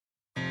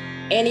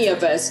Any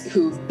of us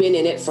who've been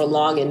in it for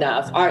long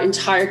enough, our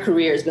entire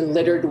career has been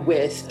littered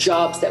with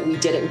jobs that we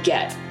didn't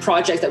get,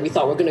 projects that we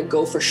thought were going to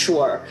go for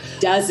sure,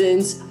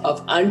 dozens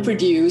of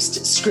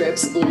unproduced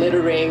scripts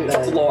littering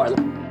the floor.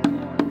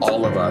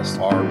 All of us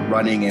are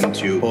running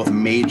into both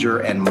major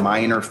and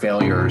minor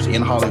failures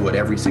in Hollywood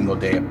every single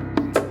day.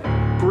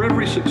 For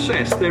every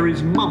success, there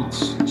is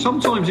months,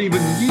 sometimes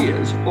even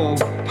years, of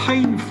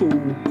painful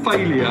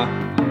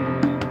failure.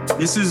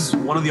 This is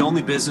one of the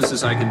only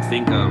businesses I can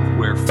think of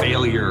where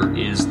failure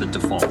is the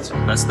default.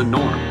 That's the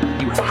norm.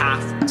 You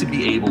have to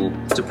be able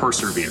to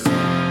persevere.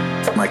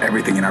 Like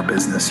everything in our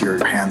business,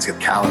 your hands get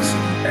callous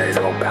and it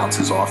all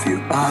bounces off you.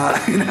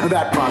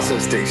 That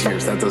process takes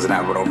years. That doesn't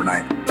happen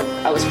overnight.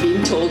 I was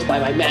being told by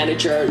my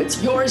manager,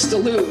 it's yours to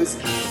lose.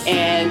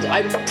 And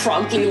I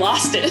promptly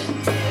lost it.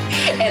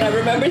 And I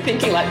remember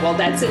thinking like, well,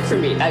 that's it for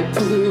me. I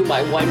blew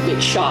my one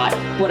big shot.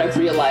 What I've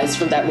realized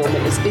from that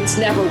moment is it's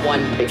never one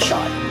big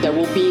shot. There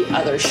will be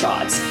other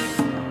shots.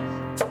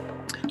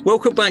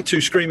 Welcome back to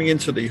Screaming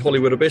Into the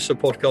Hollywood Abyss, a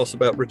podcast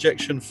about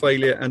rejection,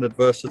 failure and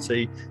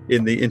adversity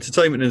in the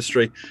entertainment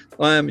industry.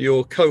 I am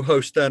your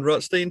co-host, Dan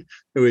Rutstein,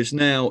 who is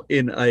now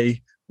in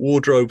a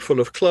wardrobe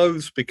full of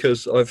clothes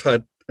because I've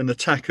had an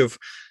attack of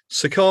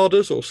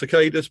cicadas,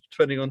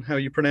 depending on how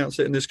you pronounce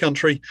it in this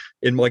country,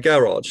 in my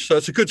garage. So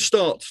it's a good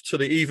start to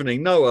the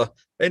evening. Noah,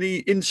 any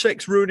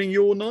insects ruining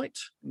your night?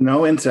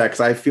 No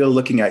insects. I feel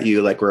looking at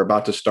you like we're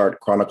about to start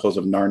Chronicles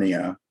of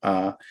Narnia.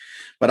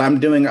 But I'm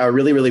doing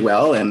really, really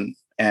well.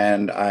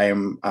 And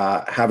I'm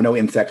have no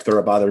insects that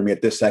are bothering me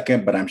at this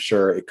second, but I'm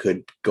sure it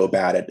could go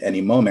bad at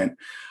any moment.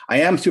 I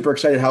am super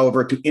excited,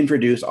 however, to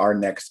introduce our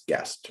next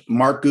guest.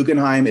 Marc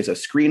Guggenheim is a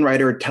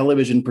screenwriter,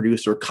 television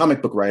producer,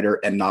 comic book writer,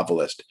 and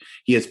novelist.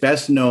 He is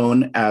best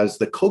known as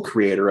the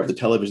co-creator of the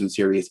television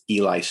series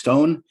Eli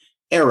Stone,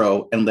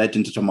 Arrow, and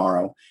Legends of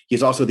Tomorrow. He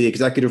is also the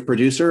executive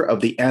producer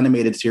of the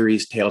animated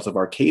series Tales of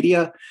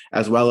Arcadia,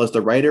 as well as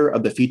the writer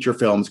of the feature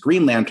films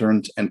Green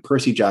Lanterns and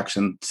Percy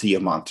Jackson, Sea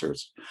of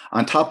Monsters.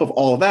 On top of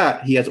all of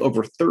that, he has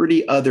over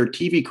 30 other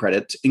TV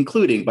credits,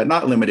 including, but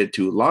not limited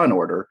to, Law &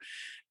 Order,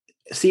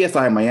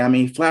 CSI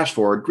Miami, Flash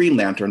Forward, Green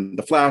Lantern,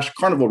 The Flash,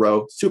 Carnival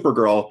Row,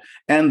 Supergirl,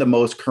 and the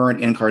most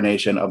current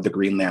incarnation of the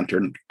Green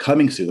Lantern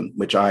coming soon,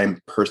 which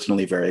I'm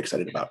personally very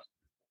excited about.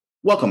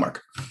 Welcome,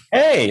 Marc.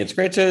 Hey, it's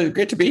great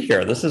to be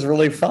here. This is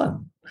really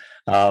fun.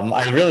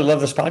 I really love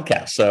this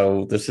podcast.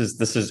 So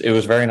it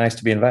was very nice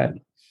to be invited.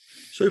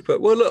 Super.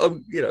 Well,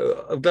 look,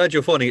 I'm glad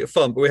you're finding it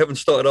fun, but we haven't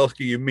started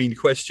asking you mean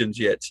questions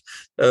yet.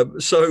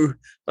 So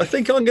I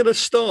think I'm going to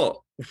start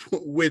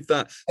with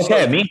that.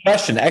 Okay, mean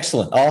question.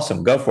 Excellent.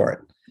 Awesome. Go for it.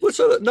 Well,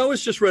 so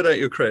Noah's just read out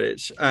your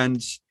credits, and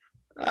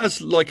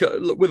as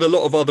with a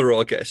lot of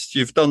our guests,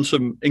 you've done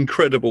some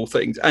incredible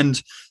things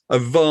and a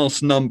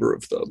vast number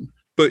of them,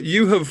 but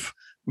you have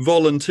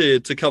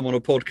volunteered to come on a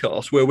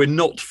podcast where we're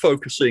not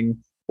focusing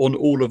on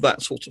all of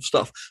that sort of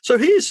stuff. So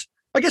here's,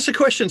 I guess, the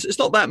questions. It's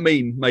not that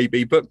mean,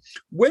 maybe, but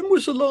when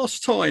was the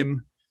last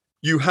time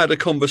you had a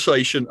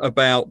conversation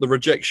about the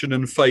rejection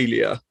and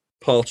failure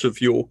part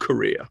of your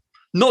career?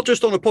 Not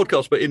just on a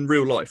podcast, but in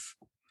real life.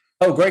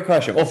 Oh, great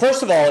question. Well,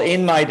 first of all,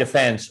 in my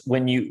defense,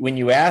 when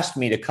you asked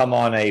me to come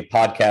on a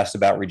podcast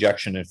about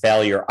rejection and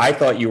failure, I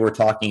thought you were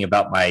talking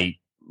about my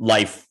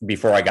life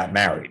before I got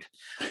married.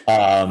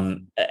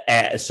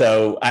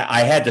 So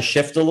I had to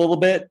shift a little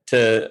bit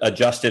to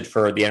adjust it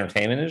for the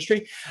entertainment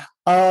industry.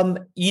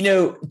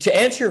 To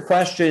answer your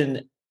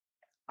question,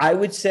 I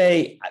would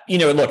say,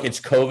 look,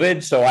 it's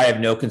COVID, so I have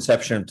no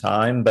conception of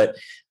time, but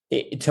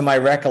to my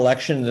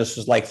recollection, this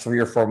was like 3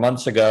 or 4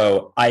 months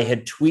ago, I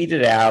had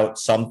tweeted out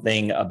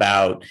something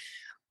about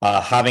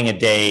having a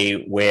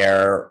day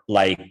where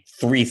like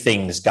 3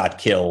 things got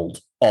killed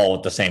all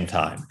at the same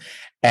time.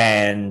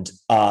 And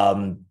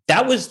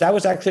that was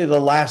actually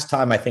the last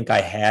time I think I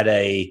had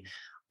a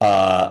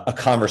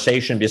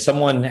conversation, because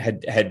someone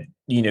had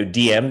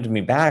DM'd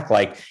me back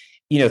like,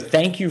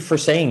 thank you for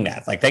saying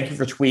that. Like, thank you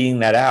for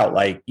tweeting that out.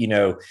 Like,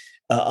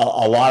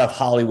 a lot of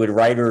Hollywood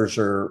writers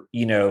are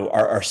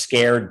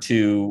scared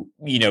to,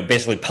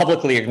 basically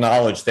publicly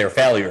acknowledge their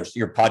failures,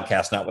 your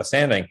podcast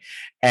notwithstanding.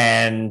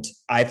 And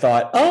I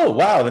thought, oh,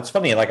 wow, that's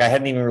funny. Like, I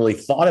hadn't even really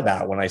thought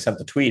about it when I sent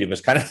the tweet. It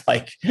was kind of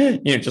like,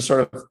 just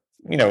sort of,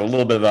 a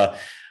little bit of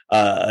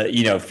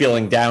a,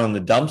 feeling down in the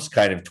dumps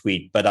kind of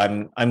tweet, but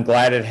I'm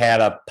glad it had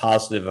a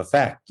positive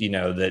effect,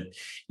 I've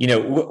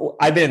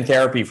been in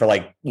therapy for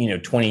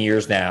 20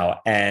 years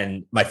now.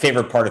 And my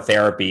favorite part of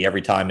therapy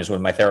every time is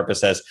when my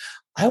therapist says,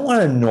 I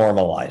want to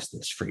normalize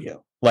this for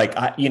you. Like,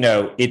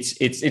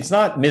 it's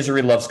not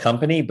misery loves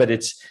company, but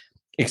it's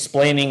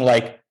explaining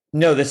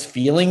no, this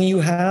feeling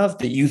you have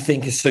that you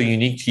think is so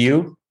unique to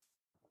you,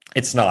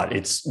 it's not.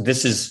 This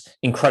is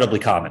incredibly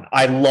common.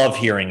 I love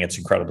hearing it's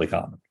incredibly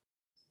common.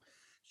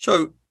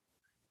 So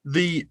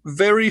the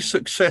very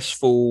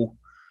successful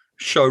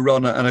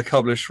showrunner and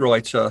accomplished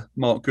writer,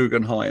 Marc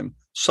Guggenheim,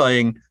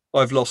 saying,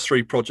 I've lost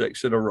 3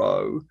 projects in a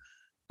row,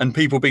 and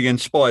people being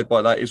inspired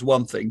by that is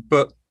one thing.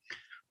 But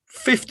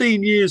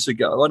 15 years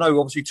ago, I know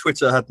obviously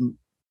Twitter hadn't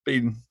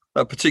been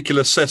that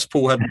particular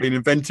cesspool hadn't been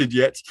invented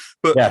yet.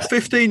 But Yes.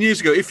 15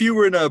 years ago, if you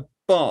were in a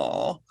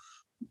bar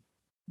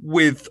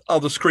with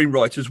other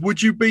screenwriters,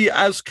 would you be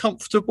as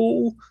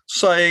comfortable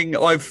saying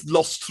I've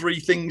lost 3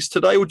 things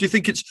today? Or do you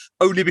think it's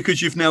only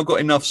because you've now got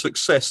enough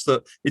success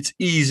that it's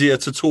easier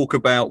to talk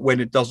about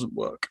when it doesn't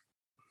work?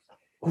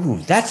 Ooh,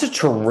 that's a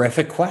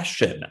terrific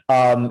question.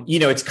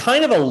 It's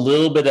kind of a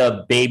little bit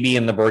of baby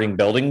in the burning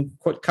building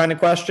kind of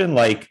question.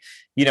 Like,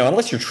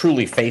 unless you're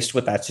truly faced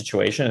with that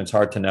situation, it's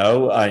hard to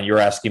know. You're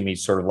asking me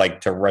sort of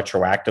like to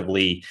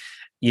retroactively,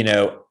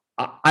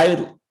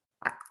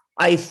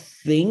 I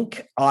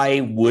think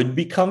I would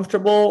be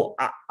comfortable.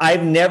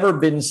 I've never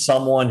been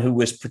someone who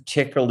was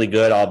particularly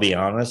good, I'll be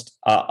honest,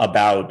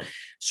 about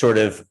sort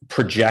of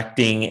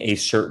projecting a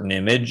certain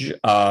image.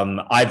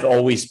 I've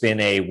always been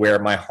a wear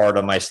my heart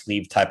on my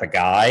sleeve type of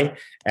guy,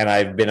 and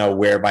I've been a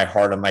wear my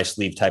heart on my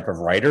sleeve type of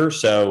writer.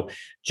 So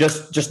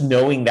just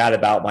knowing that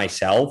about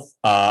myself,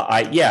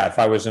 if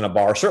I was in a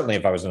bar, certainly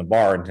if I was in a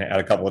bar and had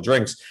a couple of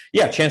drinks,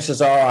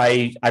 chances are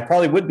I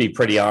probably would be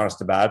pretty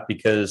honest about it,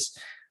 because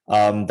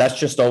that's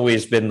just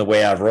always been the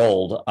way I've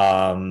rolled,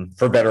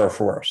 for better or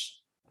for worse.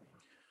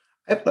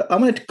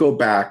 I'm going to go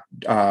back.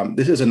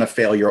 This isn't a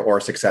failure or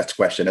success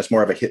question. It's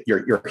more of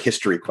your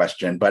history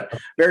question, but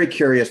very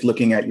curious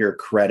looking at your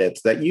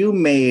credits that you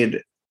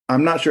made.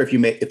 I'm not sure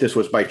if this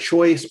was by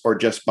choice or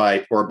just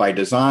by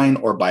design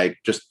or by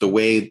just the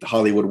way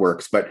Hollywood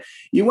works, but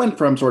you went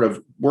from sort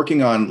of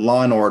working on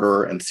Law and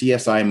Order and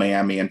CSI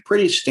Miami and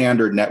pretty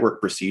standard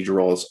network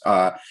procedurals.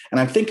 And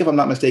I think, if I'm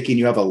not mistaken,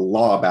 you have a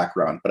law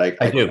background, but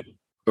I do.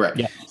 Correct.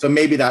 Yeah. So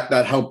maybe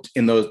that helped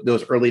in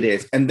those early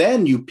days. And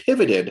then you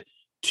pivoted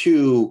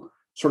to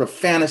sort of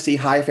fantasy,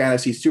 high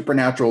fantasy,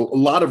 supernatural, a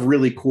lot of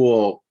really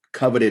cool,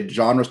 coveted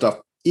genre stuff,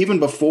 even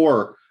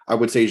before I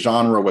would say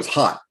genre was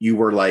hot. You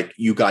were like,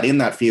 you got in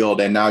that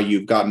field, and now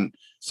you've gotten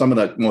some of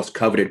the most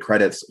coveted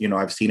credits,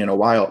 I've seen in a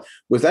while.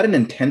 Was that an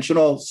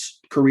intentional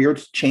career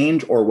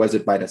change, or was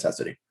it by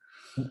necessity?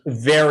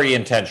 Very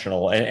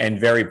intentional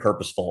and very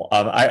purposeful.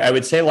 I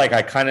would say, like,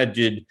 I kind of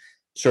did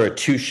sort of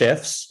 2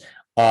 shifts.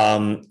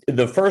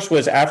 The first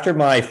was after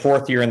my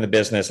 4th year in the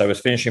business. I was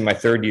finishing my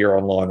 3rd year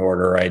on Law and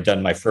Order. I had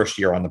done my 1st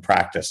year on the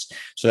practice.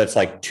 So that's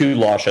like 2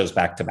 law shows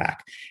back to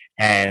back.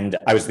 And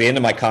I was at the end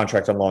of my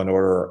contract on Law and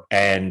Order.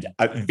 And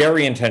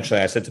very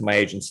intentionally, I said to my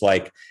agents,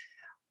 like,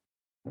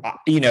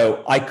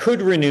 I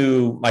could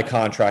renew my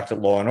contract at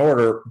Law and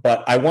Order,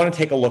 but I want to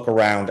take a look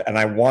around, and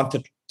I want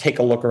to take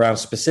a look around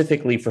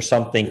specifically for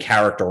something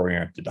character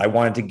oriented. I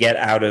wanted to get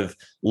out of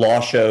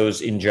law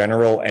shows in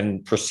general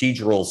and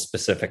procedurals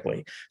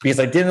specifically, because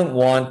I didn't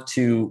want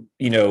to,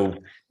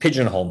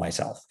 pigeonhole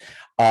myself.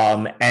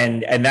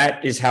 And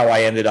that is how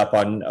I ended up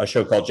on a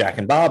show called Jack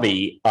and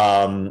Bobby,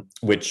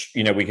 which,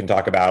 we can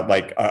talk about,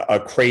 like a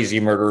crazy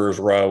murderer's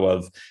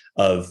row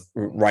of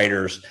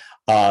writers.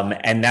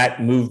 And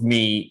that moved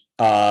me,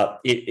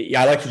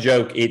 I like to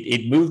joke,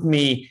 it moved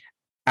me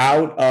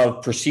out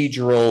of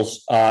procedurals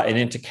and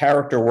into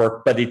character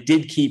work, but it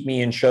did keep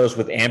me in shows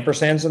with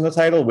ampersands in the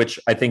title, which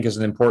I think is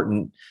an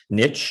important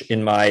niche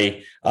in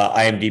my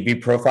IMDb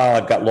profile.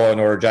 I've got Law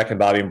and Order, Jack and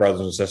Bobby, and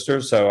Brothers and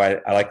Sisters, so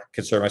I like to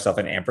consider myself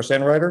an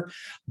ampersand writer.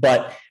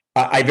 But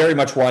I very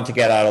much want to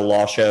get out of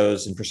law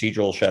shows and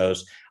procedural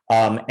shows.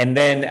 And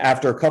then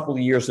after a couple of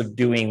years of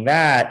doing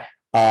that,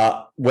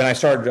 when I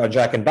started on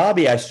Jack and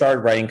Bobby, I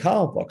started writing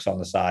comic books on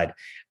the side.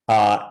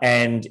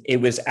 And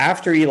it was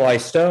after Eli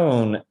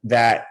Stone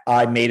that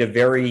I made a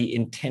very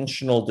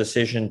intentional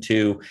decision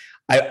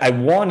I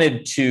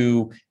wanted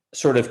to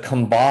sort of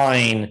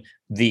combine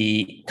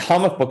the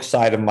comic book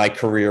side of my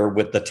career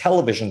with the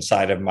television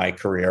side of my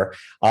career.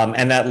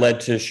 And that led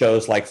to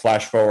shows like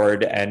Flash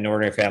Forward and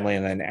Ordinary Family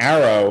and then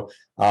Arrow.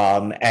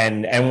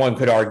 And one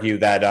could argue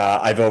that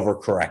I've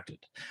overcorrected.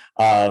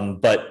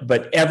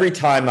 But every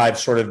time I've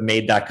sort of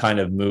made that kind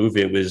of move,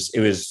 it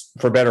was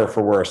for better or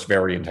for worse,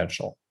 very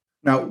intentional.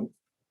 Now,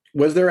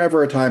 was there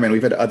ever a time, and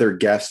we've had other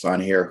guests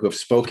on here who have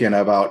spoken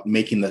about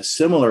making the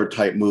similar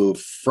type move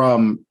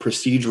from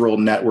procedural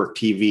network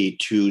TV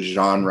to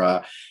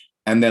genre,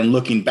 and then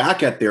looking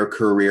back at their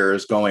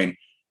careers going,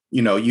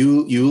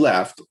 you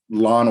left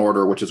Law and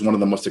Order, which is one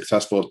of the most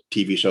successful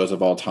TV shows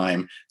of all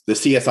time. The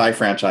CSI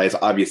franchise,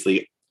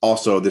 obviously,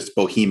 also this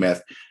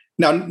behemoth.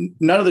 Now,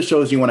 none of the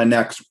shows you went on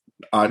next,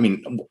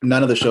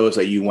 none of the shows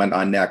that you went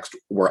on next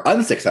were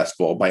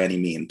unsuccessful by any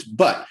means,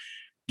 but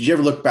did you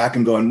ever look back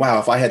and going, wow,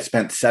 if I had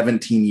spent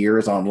 17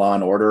 years on Law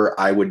and Order,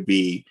 I would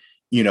be,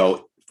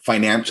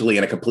 financially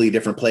in a completely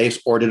different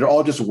place? Or did it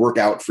all just work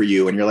out for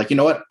you? And you're like, you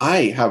know what?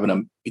 I have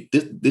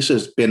this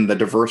has been the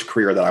diverse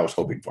career that I was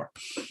hoping for.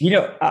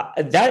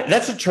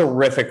 That's a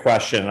terrific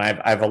question.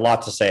 I have a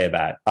lot to say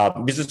about it,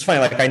 because it's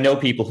funny. Like, I know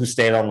people who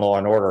stayed on Law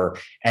and Order,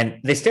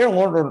 and they stayed on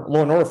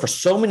Law and Order for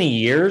so many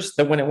years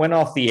that when it went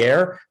off the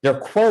air, their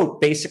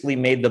quote basically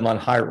made them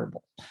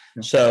unhireable.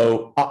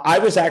 So I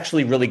was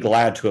actually really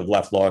glad to have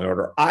left Law and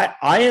Order. I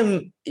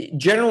am,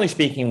 generally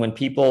speaking, when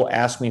people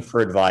ask me for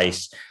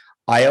advice,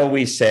 I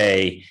always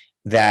say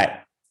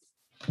that,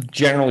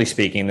 generally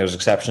speaking, there's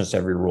exceptions to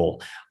every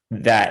rule,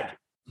 that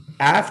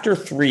after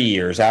 3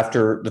 years,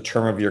 after the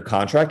term of your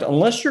contract,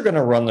 unless you're going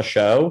to run the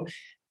show,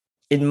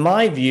 in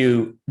my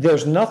view,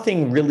 there's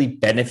nothing really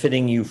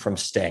benefiting you from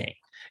staying.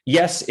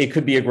 Yes, it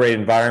could be a great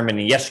environment,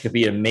 and yes, it could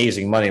be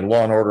amazing money.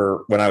 Law and Order,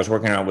 when I was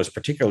working on it, was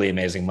particularly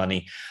amazing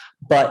money,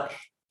 but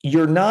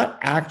you're not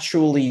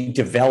actually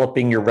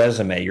developing your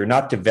resume. You're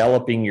not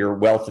developing your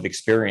wealth of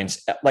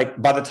experience.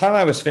 Like, by the time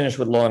I was finished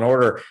with Law and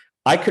Order,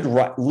 I could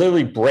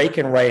literally break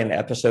and write an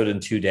episode in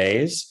 2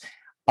 days.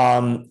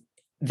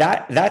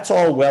 That's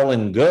all well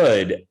and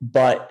good,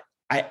 but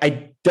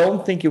I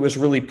don't think it was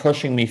really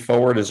pushing me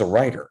forward as a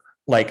writer.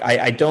 Like,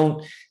 I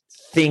don't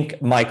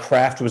think my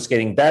craft was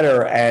getting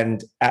better.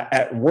 And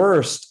at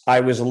worst,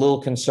 I was a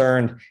little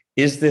concerned,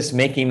 is this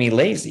making me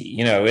lazy?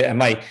 You know,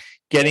 am I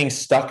getting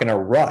stuck in a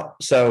rut?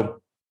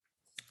 So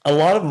a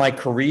lot of my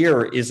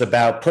career is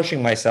about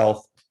pushing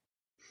myself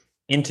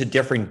into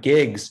different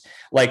gigs,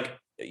 like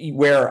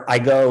where I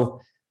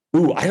go,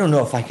 ooh, I don't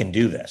know if I can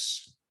do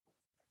this.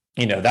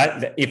 You know,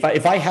 that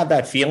if I have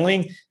that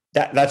feeling,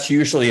 that's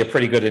usually a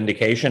pretty good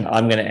indication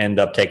I'm going to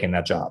end up taking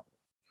that job.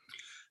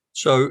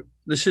 So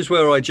this is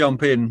where I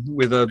jump in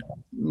with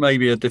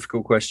maybe a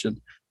difficult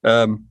question.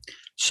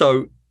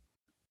 So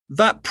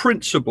that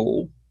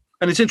principle,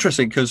 and it's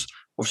interesting because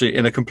obviously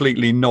in a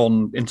completely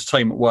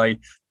non-entertainment way,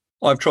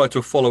 I've tried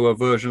to follow a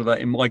version of that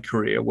in my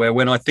career, where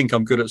when I think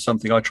I'm good at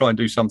something, I try and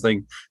do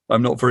something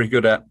I'm not very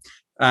good at.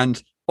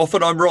 And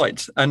often I'm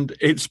right, and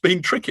it's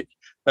been tricky.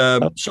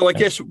 So I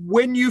guess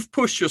when you've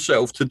pushed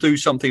yourself to do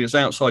something that's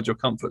outside your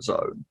comfort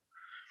zone,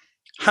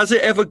 has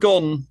it ever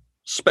gone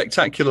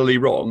spectacularly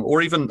wrong,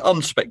 or even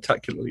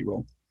unspectacularly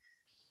wrong?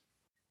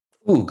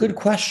 Ooh, good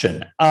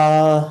question.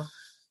 I'm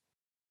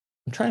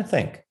trying to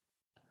think.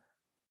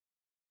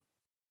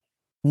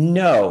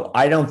 No,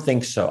 I don't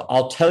think so.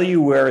 I'll tell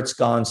you where it's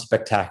gone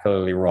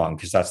spectacularly wrong,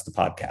 because that's the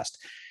podcast.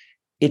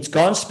 It's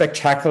gone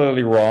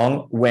spectacularly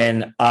wrong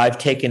when I've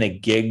taken a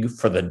gig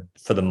for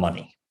the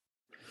money.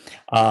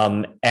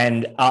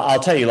 And I'll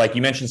tell you, like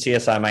you mentioned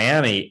CSI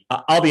Miami,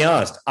 I'll be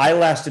honest, I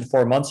lasted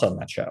 4 months on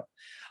that show.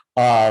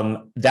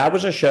 That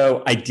was a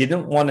show I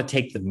didn't want to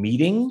take the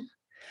meeting.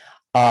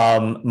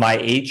 My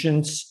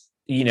agents,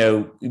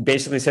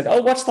 basically said,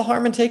 "Oh, what's the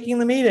harm in taking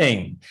the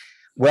meeting?"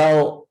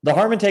 Well, the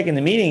harm in taking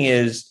the meeting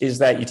is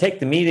that you take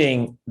the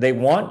meeting, they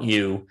want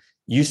you,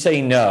 you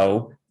say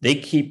no, they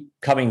keep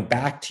coming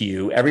back to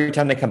you. Every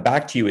time they come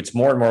back to you, it's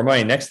more and more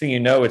money. Next thing you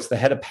know, it's the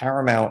head of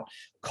Paramount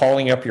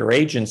calling up your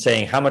agent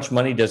saying, how much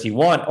money does he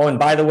want? Oh, and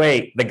by the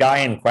way, the guy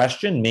in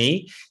question,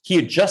 me, he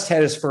had just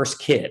had his first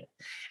kid.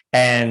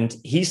 And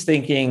he's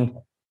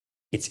thinking,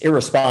 it's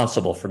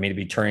irresponsible for me to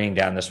be turning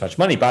down this much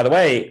money. By the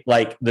way,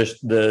 like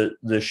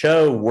the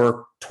show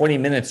worked 20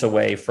 minutes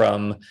away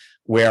from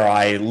where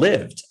I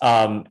lived.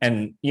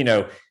 And,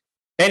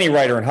 any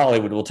writer in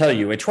Hollywood will tell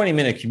you a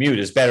 20-minute commute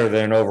is better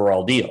than an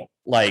overall deal.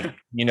 Like,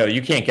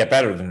 you can't get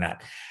better than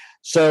that.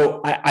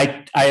 So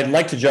I'd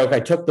like to joke,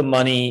 I took the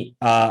money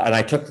and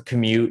I took the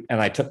commute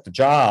and I took the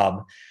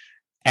job,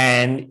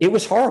 and it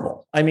was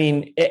horrible. I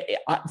mean,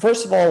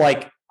 first of all,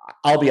 like,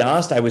 I'll be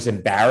honest, I was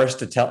embarrassed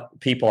to tell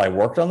people I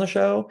worked on the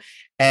show.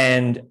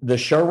 And the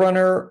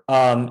showrunner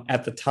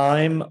at the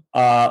time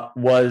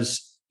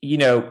was,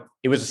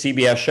 it was a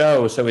CBS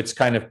show. So it's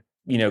kind of,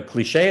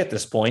 cliche at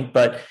this point,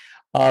 but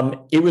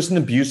it was an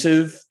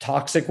abusive,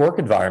 toxic work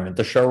environment.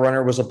 The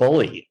showrunner was a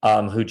bully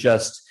who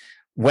just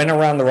went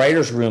around the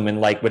writer's room and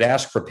like would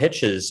ask for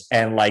pitches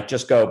and like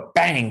just go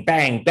bang,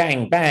 bang,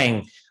 bang,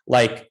 bang.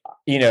 Like,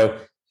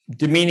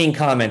 demeaning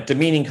comment.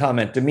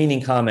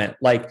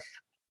 Like,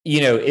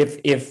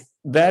 if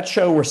that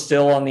show were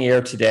still on the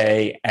air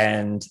today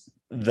and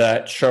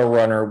that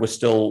showrunner was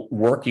still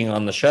working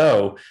on the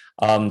show,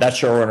 that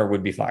showrunner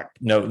would be fired.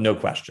 No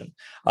question.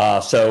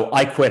 So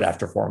I quit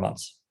after 4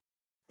 months.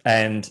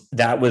 And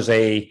that was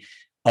a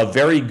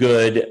very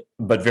good,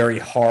 but very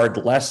hard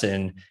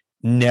lesson.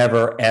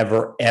 Never,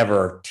 ever,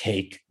 ever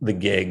take the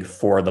gig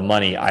for the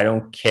money. I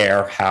don't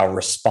care how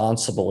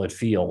responsible it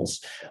feels.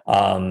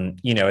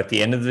 At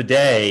the end of the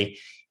day,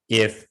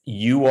 if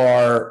you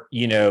are,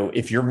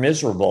 if you're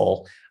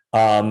miserable,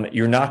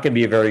 you're not going to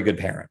be a very good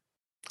parent.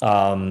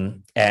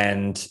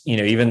 And,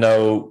 even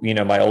though,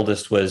 my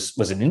oldest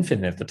was an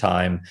infant at the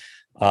time,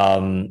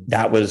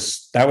 that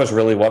was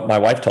really what my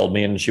wife told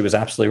me. And she was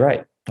absolutely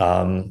right.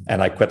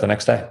 And I quit the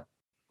next day.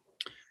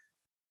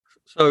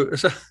 So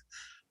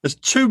there's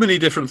too many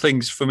different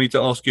things for me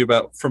to ask you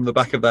about from the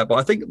back of that. But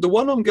I think the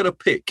one I'm going to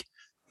pick,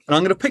 and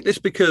I'm going to pick this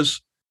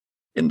because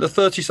in the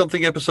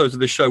 30-something episodes of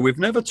this show, we've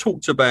never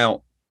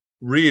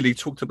really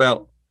talked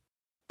about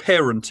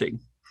parenting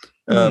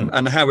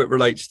and how it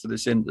relates to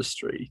this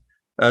industry.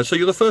 So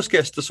you're the first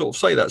guest to sort of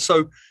say that.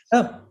 So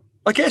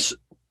I guess,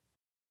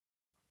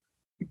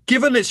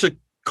 given it's a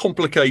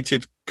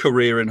complicated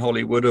career in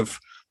Hollywood of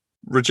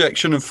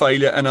rejection and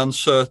failure and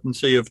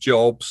uncertainty of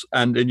jobs,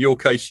 and in your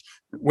case,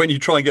 when you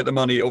try and get the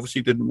money, it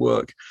obviously didn't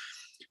work.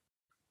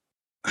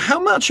 How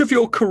many of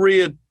your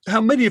career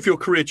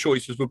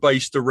choices were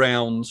based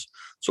around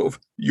sort of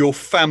your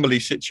family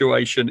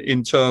situation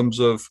in terms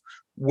of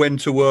when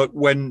to work,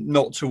 when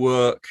not to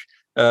work,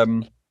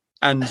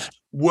 And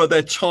were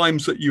there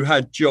times that you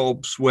had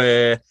jobs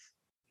where,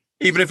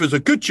 even if it was a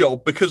good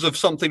job, because of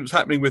something that's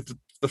happening with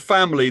the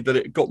family, that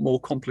it got more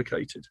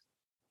complicated?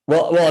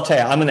 Well, I'll tell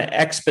you, I'm going to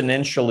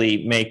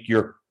exponentially make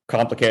your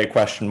complicated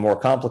question more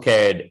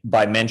complicated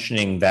by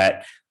mentioning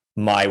that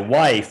my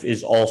wife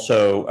is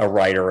also a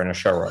writer and a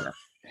showrunner.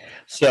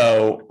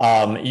 So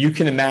you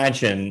can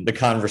imagine the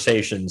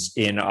conversations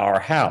in our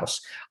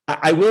house.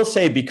 I will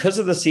say, because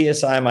of the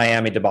CSI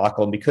Miami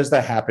debacle, and because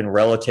that happened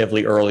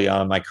relatively early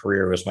on in my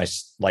career, it was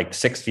my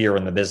sixth year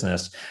in the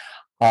business.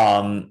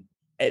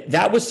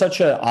 That was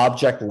such an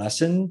object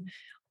lesson.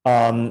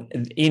 And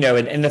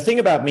the thing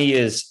about me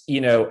is,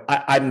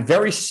 I'm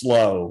very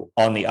slow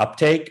on the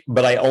uptake,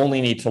 but I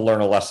only need to learn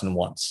a lesson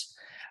once.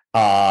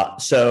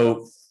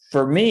 So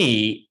for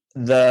me,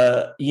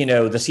 the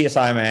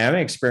CSI Miami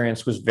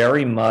experience was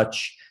very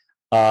much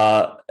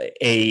a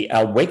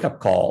wake up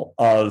call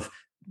of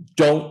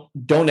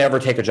don't ever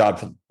take a job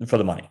for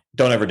the money.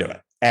 Don't ever do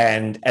it.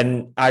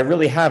 And I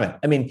really haven't.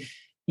 I mean,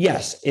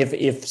 yes,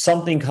 if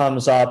something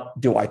comes up,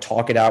 do I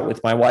talk it out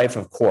with my wife?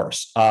 Of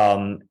course.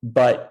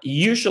 But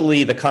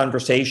usually the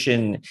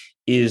conversation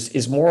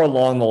is more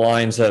along the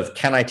lines of,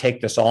 can I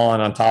take this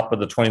on top of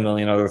the 20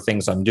 million other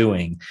things I'm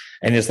doing?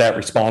 And is that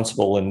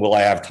responsible? And will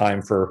I have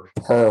time for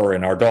her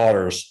and our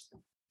daughters?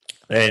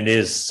 And it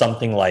is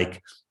something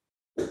like,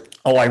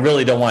 oh, I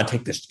really don't want to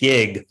take this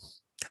gig,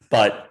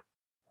 but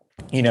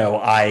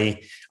I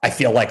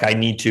feel like I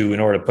need to in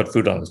order to put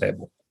food on the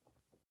table.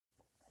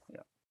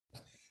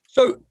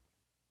 So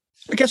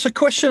I guess a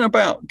question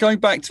about going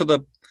back to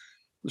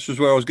this is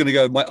where I was going to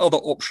go, my other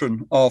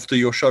option after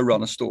your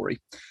showrunner story.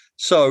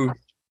 So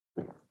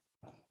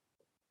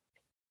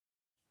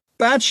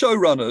bad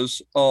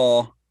showrunners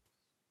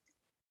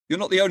you're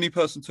not the only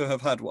person to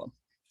have had one.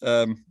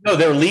 No,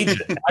 they're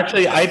legion.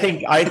 Actually, I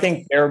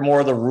think they're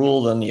more the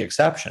rule than the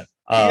exception.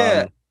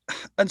 Yeah.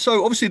 And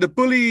so obviously the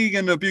bullying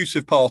and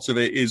abusive part of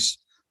it is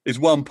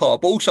one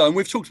part, but also, and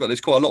we've talked about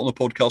this quite a lot on the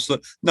podcast, that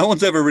no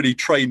one's ever really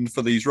trained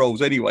for these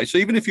roles anyway. So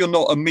even if you're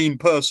not a mean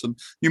person,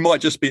 you might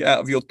just be out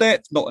of your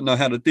depth, not know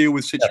how to deal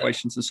with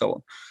situations and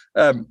so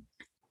on.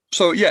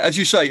 So yeah, as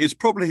you say,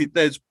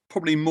 there's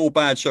probably more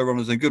bad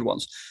showrunners than good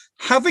ones.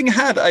 Having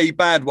had a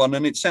bad one,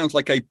 and it sounds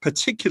like a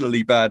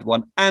particularly bad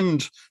one,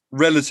 and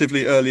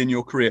relatively early in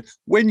your career,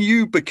 when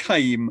you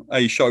became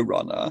a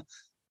showrunner,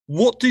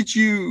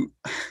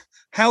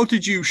 how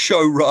did you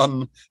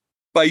showrun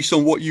based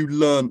on what you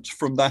learned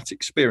from that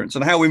experience,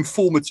 and how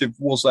informative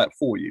was that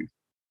for you?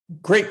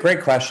 Great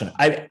question.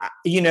 I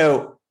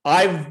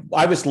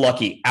was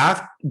lucky.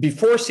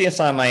 Before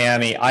CSI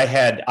Miami, I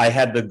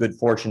had the good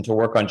fortune to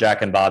work on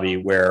Jack and Bobby,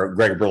 where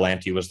Greg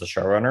Berlanti was the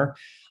showrunner.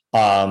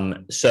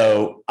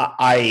 So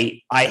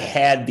I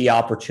had the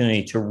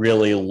opportunity to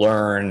really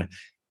learn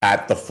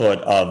at the foot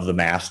of the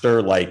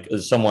master, like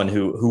someone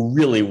who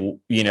really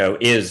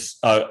is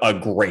a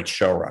great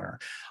showrunner.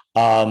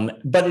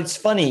 But it's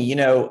funny,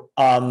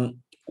 I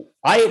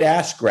had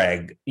asked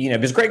Greg,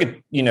 because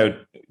Greg,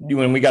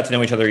 when we got to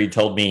know each other, he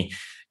told me,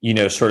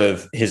 sort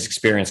of his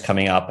experience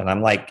coming up. And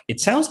I'm like, it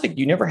sounds like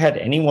you never had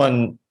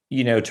anyone,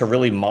 to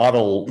really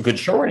model good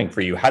showrunning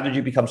for you. How did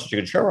you become such a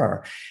good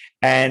showrunner?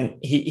 And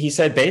he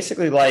said,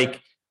 basically,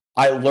 like,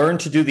 I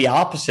learned to do the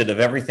opposite of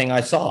everything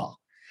I saw.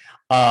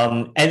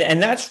 And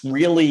that's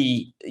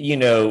really,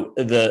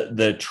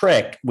 the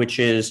trick, which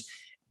is,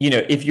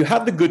 if you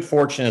have the good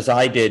fortune, as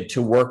I did,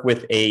 to work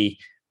with a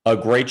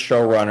great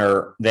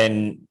showrunner,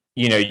 then,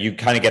 you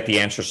kind of get the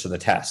answers to the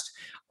test.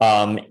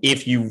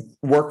 If you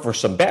work for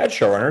some bad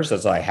showrunners,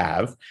 as I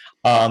have,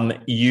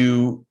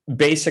 you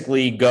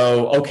basically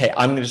go, okay,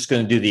 I'm just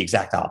going to do the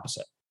exact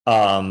opposite.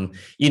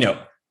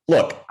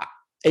 Look,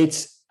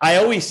 I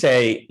always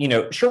say,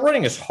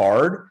 showrunning is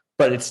hard,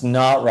 but it's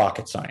not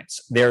rocket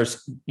science.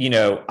 There's,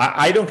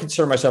 I don't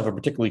consider myself a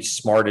particularly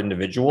smart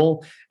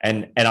individual,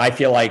 and I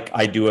feel like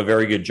I do a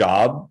very good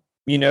job,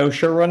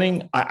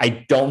 showrunning.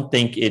 I don't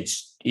think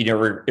it's,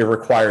 it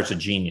requires a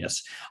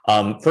genius.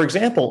 For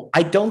example,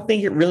 I don't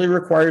think it really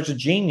requires a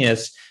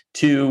genius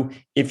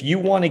if you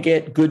want to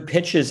get good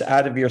pitches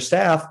out of your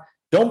staff,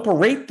 don't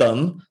berate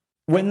them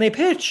when they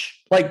pitch.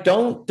 Like,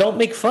 don't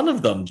make fun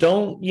of them.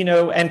 Don't,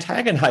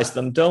 antagonize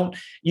them. Don't,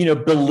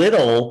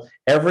 belittle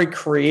every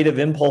creative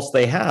impulse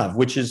they have,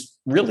 which is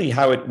really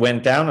how it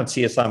went down at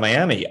CSI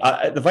Miami.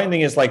 The funny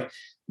thing is, like,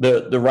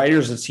 the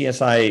writers at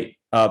CSI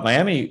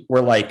Miami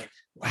were like,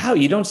 wow,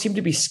 you don't seem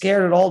to be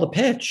scared at all to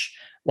pitch.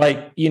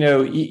 Like,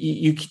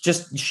 you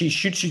just, she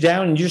shoots you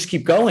down and you just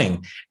keep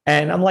going.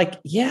 And I'm like,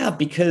 yeah,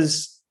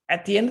 because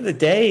at the end of the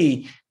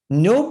day,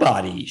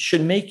 nobody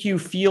should make you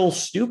feel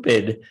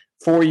stupid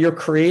for your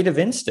creative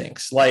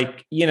instincts.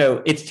 Like,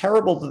 it's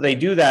terrible that they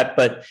do that,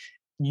 but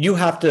you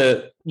have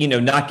to,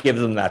 not give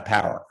them that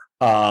power.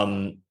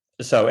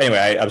 So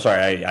anyway, I'm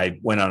sorry, I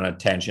went on a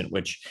tangent,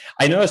 which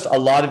I noticed a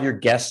lot of your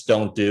guests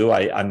don't do.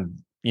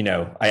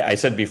 I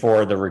said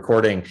before the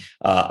recording,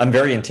 I'm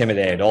very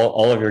intimidated.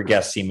 All of your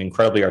guests seem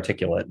incredibly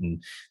articulate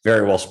and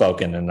very well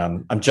spoken, and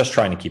I'm just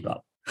trying to keep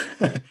up.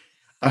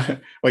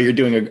 Well, you're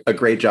doing a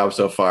great job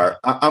so far.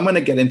 I'm going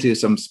to get into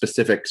some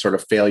specific sort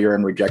of failure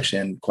and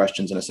rejection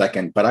questions in a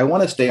second, but I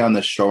want to stay on the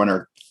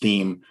showrunner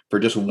theme for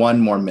just one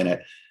more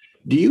minute.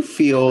 Do you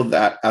feel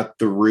that at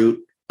the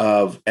root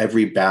of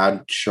every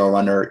bad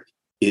showrunner,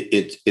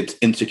 it's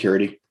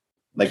insecurity?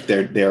 Like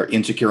they're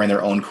insecure in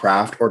their own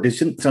craft, or do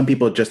some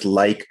people just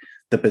like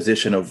the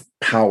position of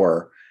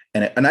power?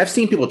 And I've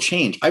seen people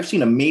change. I've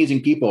seen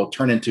amazing people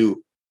turn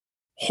into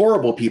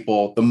horrible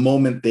people the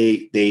moment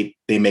they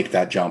make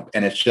that jump,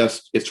 and it's a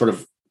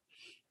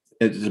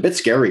bit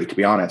scary, to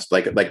be honest,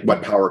 like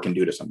what power can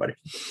do to somebody.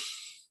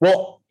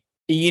 Well,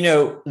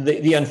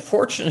 the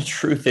unfortunate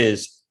truth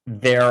is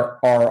there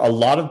are a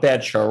lot of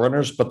bad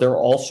showrunners, but there are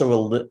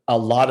also a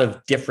lot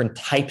of different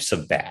types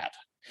of bad.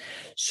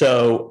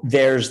 So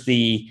there's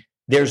the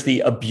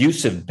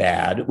abusive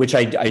bad, which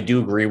I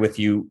do agree with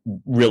you,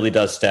 really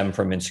does stem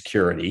from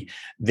insecurity.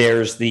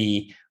 There's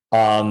the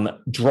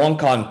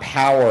drunk on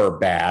power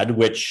bad,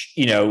 which,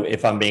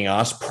 if I'm being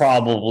honest,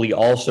 probably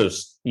also,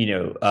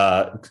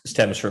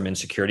 stems from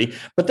insecurity.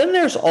 But then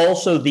there's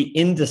also the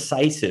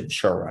indecisive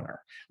showrunner,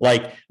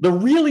 like the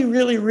really,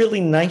 really,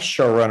 really nice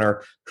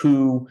showrunner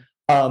who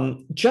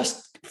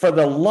just for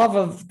the love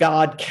of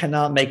God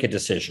cannot make a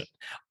decision.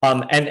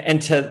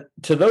 And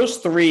to those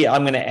three,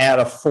 I'm going to add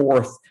a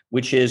fourth,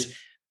 which is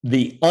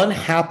the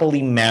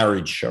unhappily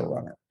married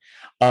showrunner.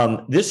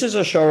 This is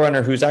a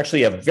showrunner who's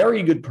actually a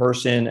very good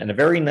person and a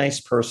very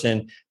nice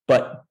person,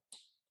 but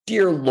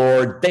dear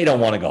Lord, they don't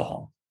want to go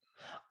home.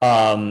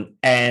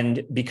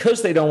 And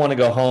because they don't want to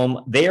go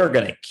home, they are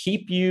going to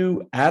keep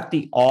you at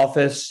the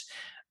office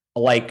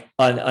like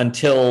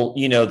until,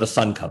 the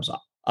sun comes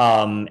up.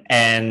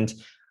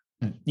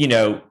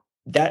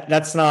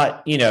 That's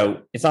not,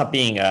 it's not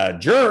being a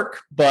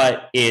jerk,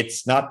 but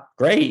it's not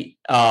great.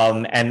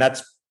 And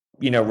that's,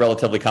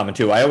 relatively common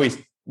too. I always,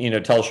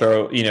 tells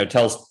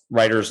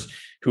writers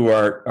who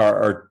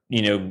are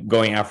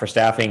going out for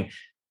staffing,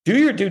 do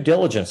your due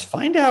diligence,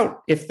 find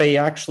out if they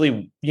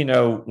actually,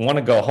 want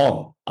to go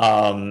home.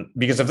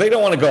 Because if they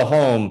don't want to go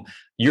home,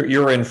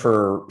 you're in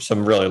for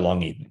some really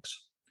long evenings.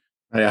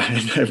 Yeah,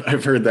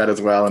 I've heard that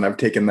as well, and I've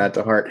taken that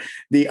to heart.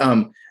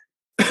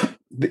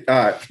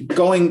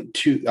 Going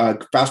to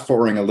fast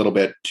forwarding a little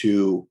bit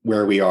to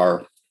where we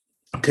are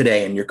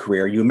today in your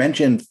career, you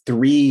mentioned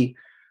 3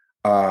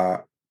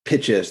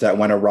 pitches that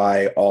went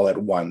awry all at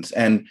once.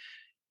 And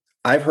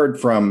I've heard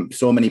from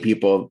so many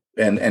people,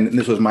 and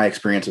this was my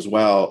experience as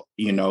well,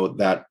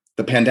 that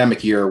the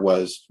pandemic year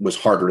was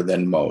harder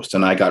than most.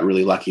 And I got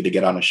really lucky to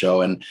get on a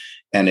show, and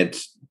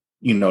it's,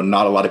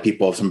 not a lot of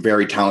people, some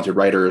very talented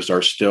writers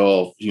are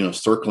still,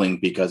 circling,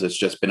 because it's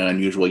just been an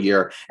unusual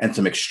year. And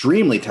some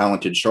extremely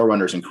talented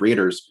showrunners and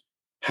creators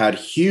had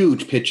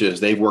huge pitches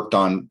they've worked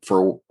on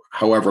for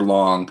however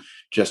long,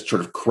 just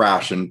sort of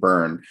crash and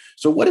burn.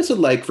 So what is it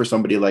like for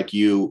somebody like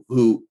you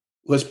who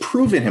has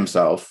proven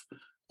himself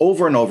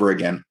over and over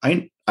again?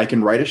 I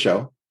can write a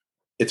show.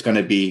 It's going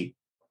to be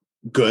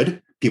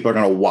good. People are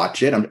going to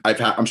watch it.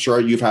 I'm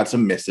sure you've had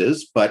some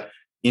misses, but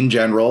in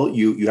general,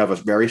 you have a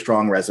very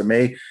strong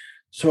resume.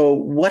 So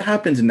what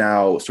happens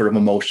now sort of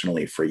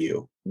emotionally for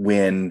you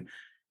when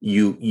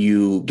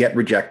you get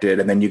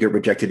rejected and then you get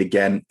rejected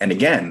again and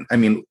again? I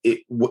mean,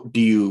 do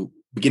you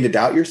begin to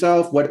doubt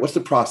yourself? What's the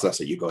process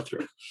that you go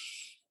through?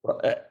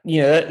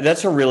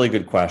 That's a really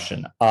good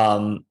question.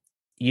 I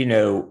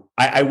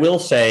will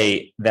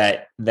say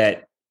that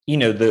the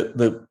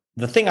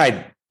thing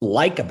I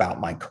like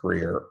about my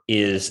career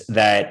is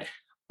that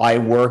I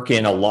work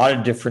in a lot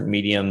of different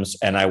mediums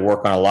and I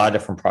work on a lot of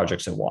different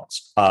projects at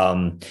once.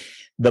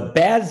 The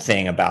bad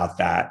thing about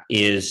that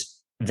is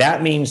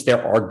that means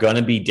there are going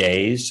to be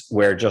days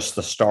where just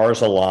the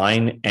stars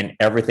align and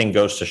everything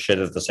goes to shit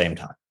at the same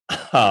time.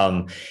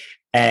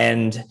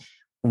 And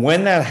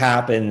when that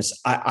happens,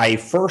 I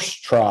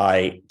first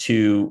try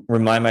to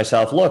remind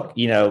myself, look,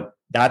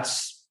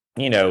 that's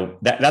kind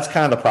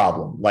of the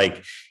problem.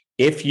 Like,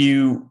 if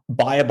you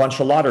buy a bunch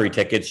of lottery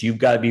tickets, you've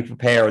got to be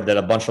prepared that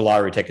a bunch of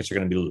lottery tickets are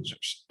going to be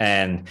losers.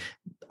 And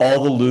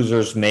all the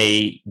losers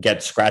may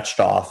get scratched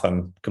off.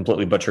 I'm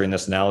completely butchering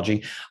this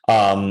analogy,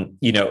 on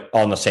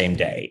the same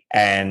day.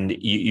 And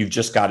you've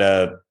just got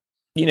to,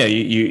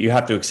 you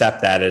have to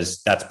accept that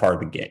as that's part of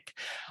the gig.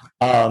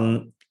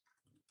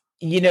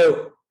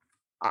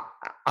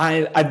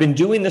 I've been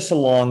doing this a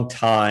long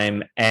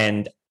time,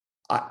 and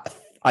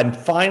I'm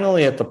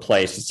finally at the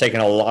place. It's taken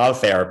a lot of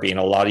therapy and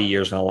a lot of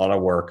years and a lot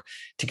of work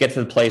to get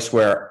to the place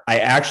where I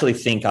actually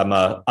think I'm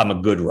a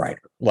good writer.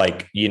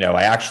 Like,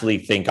 I actually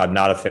think I'm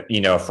not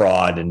a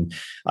fraud, and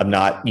I'm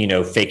not,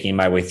 faking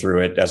my way through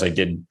it as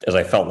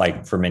I felt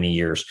like for many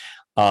years.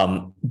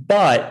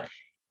 But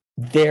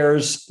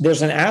there's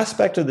an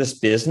aspect of this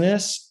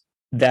business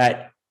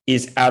that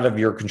is out of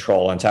your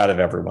control, and it's out of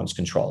everyone's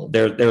control.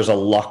 There's a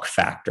luck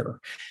factor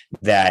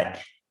that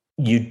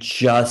you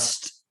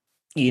just,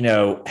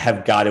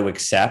 have got to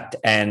accept.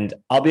 And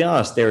I'll be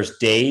honest, there's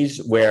days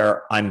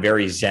where I'm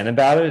very zen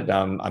about it.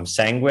 I'm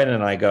sanguine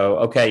and I go,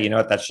 okay, you know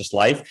what? That's just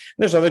life. And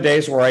there's other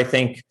days where I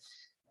think,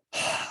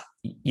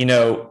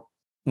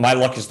 my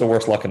luck is the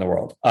worst luck in the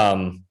world.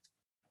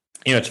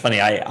 It's funny.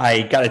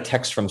 I got a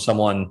text from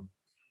someone,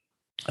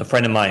 a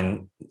friend of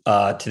mine,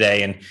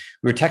 today, and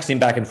we were texting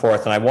back and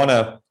forth. And I want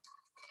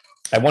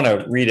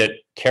to read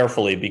it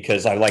carefully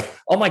because I'm like,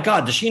 oh my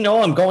God, does she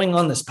know I'm going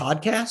on this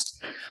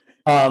podcast?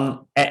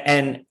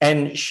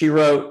 And she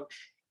wrote,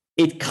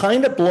 it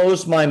kind of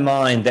blows my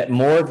mind that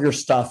more of your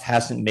stuff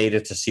hasn't made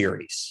it to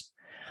series.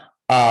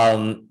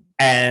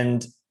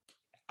 And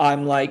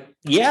I'm like,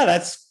 yeah,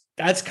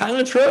 that's kind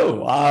of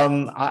true.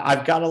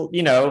 I've got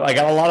I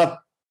got a lot of,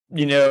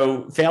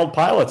 failed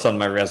pilots on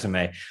my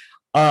resume.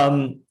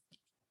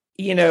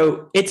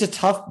 It's a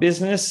tough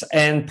business.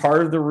 And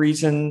part of the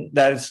reason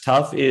that it's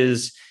tough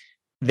is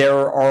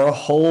there are a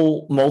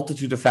whole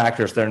multitude of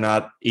factors that are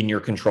not in your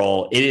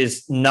control. It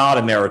is not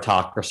a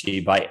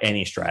meritocracy by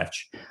any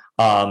stretch.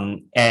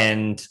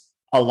 And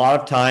a lot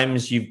of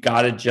times you've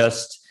got to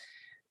just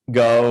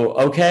go,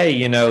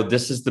 okay,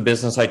 this is the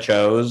business I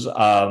chose.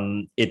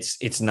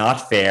 It's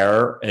not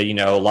fair. A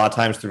lot of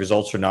times the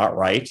results are not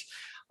right.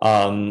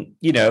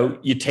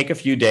 You take a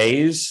few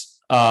days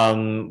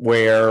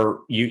where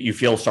you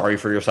feel sorry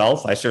for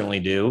yourself. I certainly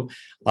do.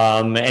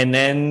 And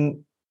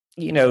then,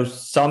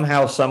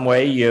 somehow, some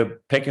way you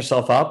pick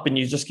yourself up and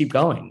you just keep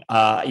going.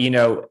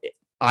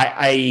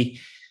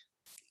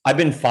 I've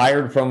been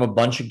fired from a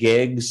bunch of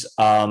gigs.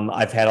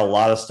 I've had a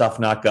lot of stuff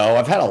not go.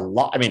 I've had a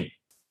lot. I mean,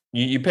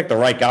 you picked the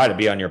right guy to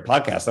be on your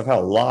podcast. I've had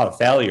a lot of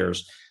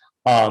failures.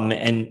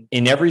 And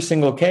in every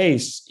single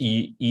case,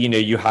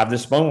 you have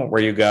this moment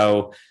where you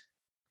go,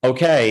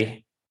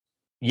 okay,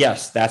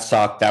 yes, that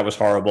sucked. That was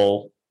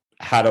horrible.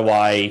 How do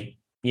I,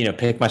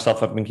 pick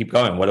myself up and keep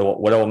going?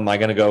 What am I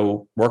going to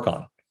go work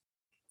on?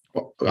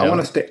 Well, I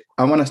want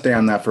to stay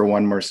on that for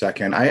one more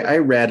second. I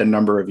read a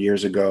number of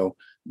years ago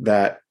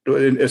that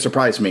it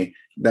surprised me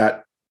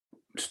that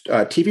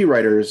TV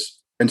writers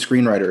and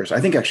screenwriters, I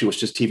think actually it was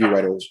just TV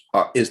writers,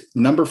 is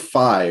number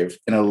 5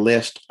 in a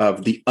list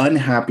of the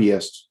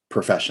unhappiest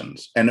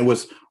professions. And it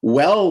was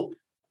well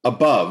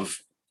above,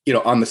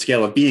 on the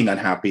scale of being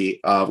unhappy,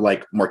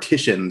 like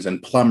morticians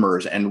and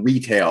plumbers and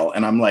retail.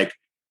 And I'm like,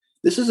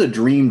 this is a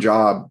dream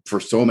job for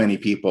so many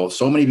people.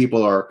 So many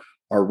people are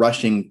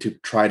rushing to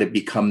try to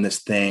become this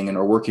thing and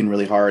are working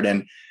really hard.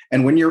 And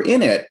when you're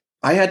in it,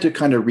 I had to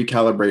kind of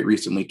recalibrate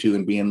recently too,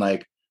 and being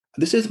like,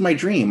 this is my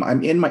dream.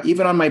 I'm in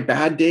even on my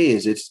bad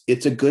days,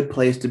 it's a good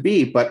place to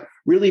be, but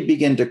really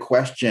begin to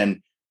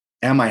question,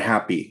 am I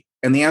happy?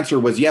 And the answer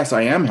was, yes,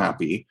 I am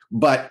happy,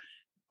 but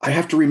I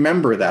have to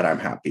remember that I'm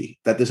happy,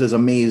 that this is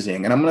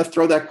amazing. And I'm going to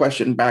throw that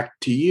question back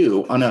to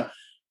you on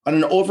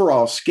an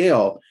overall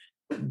scale.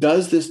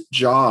 Does this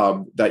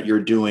job that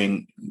you're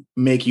doing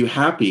make you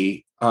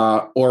happy?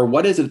 Or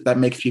what is it that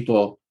makes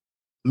people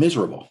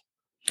miserable?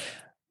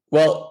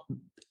 Well,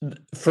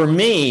 for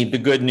me, the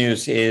good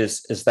news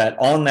is that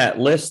on that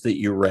list that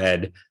you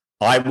read,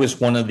 I was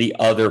one of the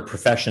other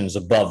professions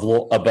above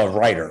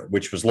writer,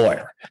 which was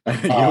lawyer.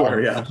 You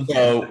were, yeah.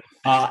 So,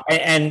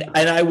 and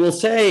I will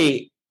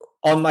say,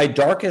 on my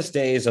darkest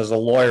days as a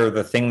lawyer,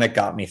 the thing that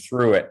got me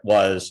through it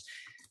was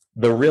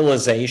the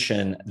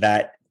realization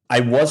that I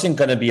wasn't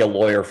going to be a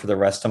lawyer for the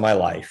rest of my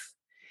life.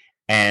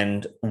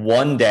 And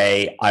one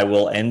day I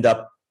will end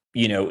up,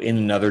 in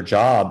another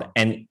job,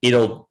 and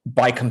it'll,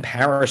 by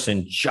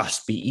comparison,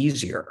 just be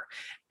easier.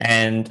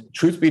 And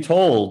truth be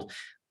told,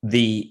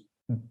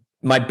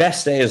 my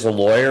best day as a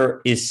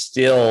lawyer is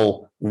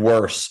still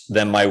worse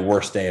than my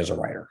worst day as a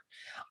writer.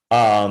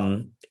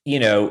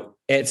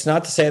 It's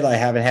not to say that I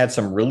haven't had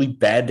some really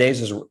bad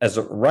days as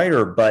a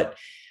writer, but,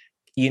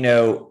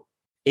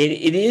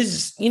 it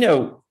is,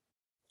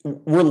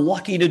 we're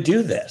lucky to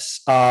do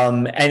this.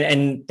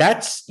 And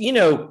that's,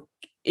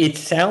 it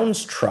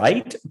sounds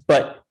trite,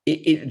 but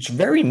it's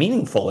very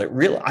meaningful. It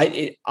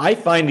really, I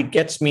find it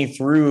gets me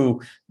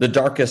through the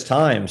darkest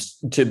times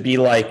to be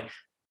like,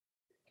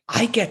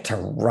 I get to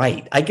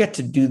write. I get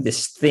to do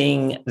this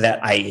thing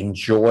that I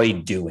enjoy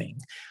doing.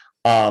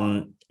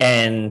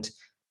 And,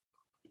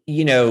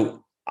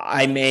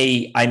 I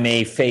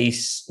may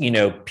face,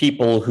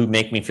 people who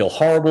make me feel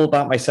horrible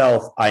about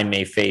myself. I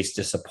may face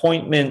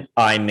disappointment.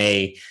 I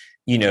may,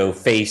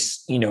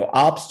 face,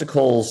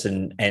 obstacles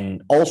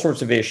and all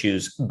sorts of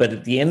issues. But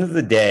at the end of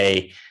the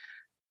day,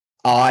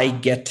 I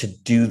get to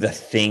do the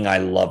thing I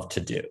love to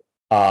do.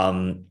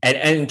 And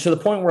to the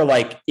point where,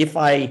 like, if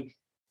I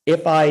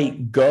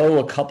go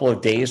a couple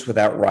of days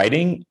without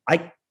writing,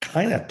 I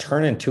kind of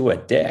turn into a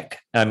dick.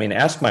 I mean,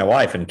 ask my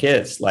wife and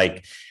kids.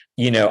 Like,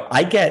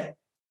 I get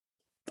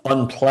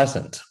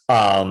unpleasant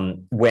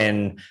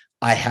when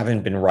I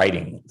haven't been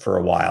writing for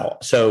a while.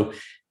 So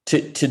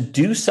to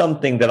do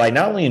something that I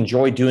not only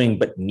enjoy doing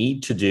but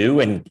need to do,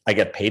 and I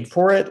get paid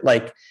for it,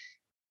 like,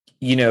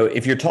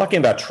 if you're talking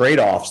about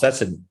trade-offs,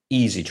 that's an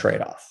easy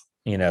trade-off.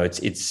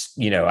 It's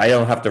I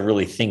don't have to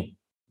really think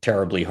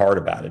terribly hard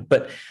about it.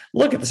 But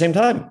look, at the same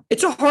time,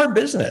 it's a hard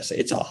business.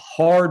 It's a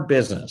hard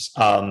business.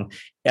 And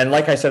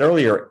like I said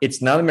earlier,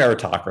 it's not a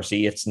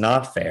meritocracy. It's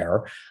not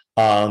fair.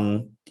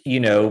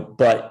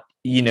 But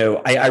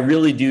I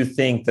really do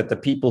think that the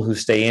people who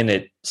stay in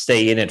it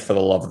for the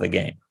love of the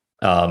game.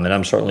 And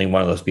I'm certainly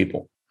one of those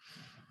people.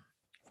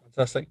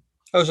 Fantastic.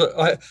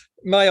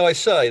 May I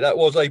say that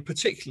was a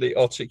particularly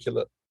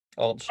articulate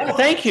answer. Oh,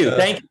 thank you.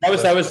 Thank you. That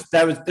was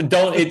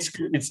don't,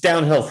 it's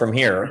downhill from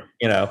here,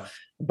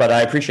 but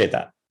I appreciate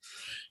that.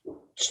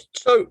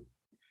 So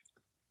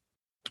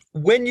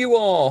when you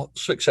are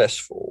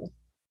successful,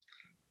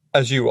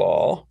 as you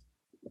are,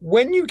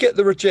 when you get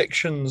the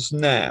rejections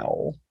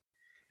now,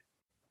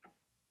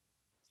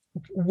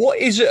 what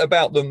is it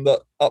about them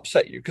that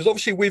upset you? Because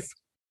obviously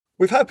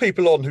we've had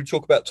people on who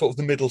talk about sort of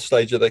the middle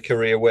stage of their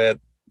career where,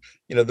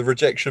 the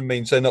rejection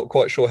means they're not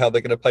quite sure how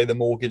they're going to pay the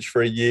mortgage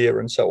for a year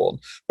and so on.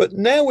 But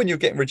now when you're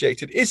getting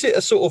rejected, is it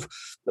a sort of,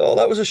 oh,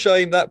 that was a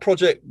shame, that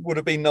project would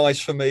have been nice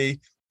for me?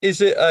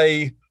 Is it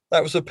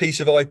that was a piece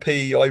of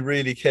IP I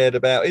really cared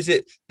about? Is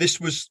it,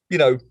 this was,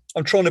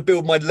 I'm trying to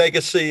build my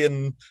legacy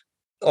and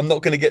I'm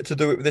not going to get to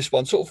do it with this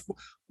one? Sort of,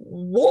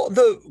 what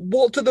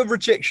do the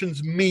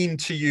rejections mean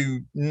to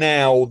you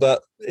now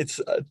that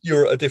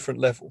you're at a different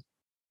level?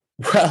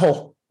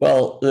 Well,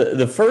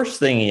 the first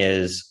thing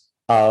is,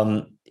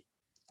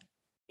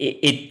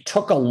 it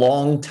took a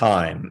long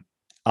time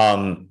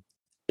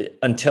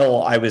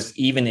until I was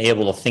even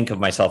able to think of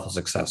myself as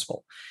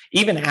successful.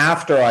 Even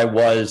after I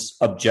was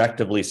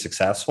objectively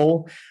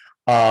successful,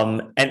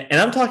 and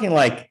I'm talking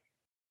like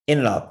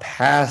in the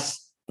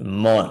past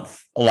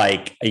month,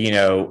 like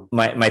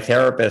my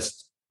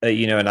therapist,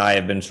 and I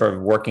have been sort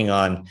of working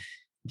on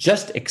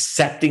just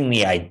accepting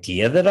the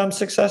idea that I'm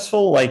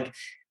successful. Like,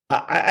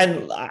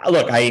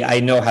 I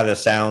know how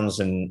this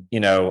sounds, and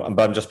but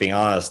I'm just being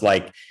honest.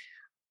 Like,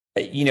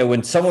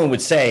 when someone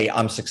would say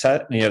I'm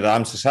that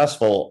I'm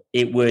successful,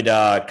 it would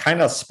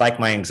kind of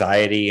spike my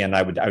anxiety, and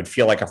I would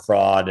feel like a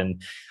fraud,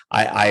 and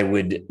I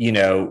would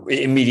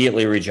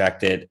immediately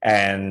reject it.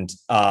 And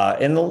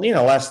in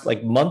the last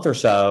like month or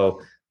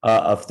so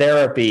of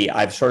therapy,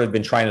 I've sort of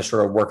been trying to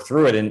sort of work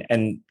through it.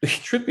 And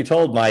truth be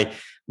told, my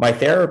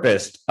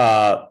therapist,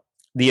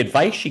 the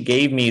advice she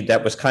gave me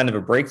that was kind of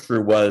a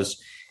breakthrough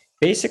was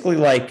basically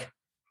like,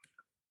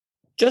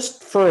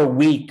 just for a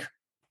week,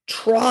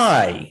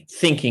 try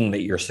thinking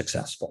that you're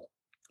successful.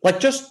 Like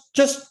just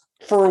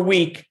for a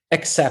week,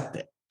 accept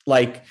it.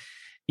 Like,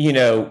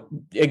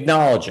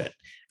 acknowledge it.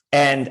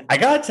 And I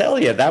got to tell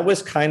you, that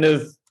was kind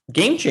of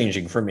game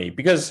changing for me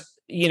because,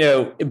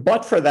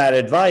 but for that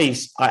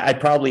advice, I'd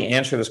probably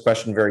answer this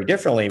question very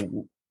differently,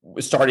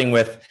 starting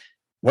with,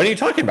 what are you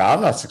talking about?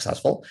 I'm not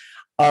successful.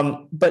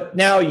 But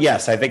now,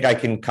 yes, I think I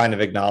can kind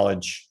of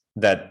acknowledge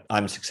that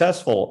I'm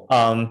successful.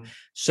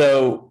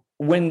 So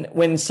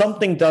when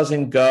something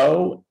doesn't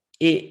go,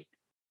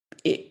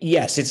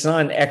 yes, it's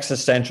not an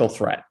existential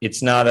threat.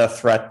 It's not a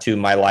threat to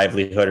my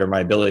livelihood or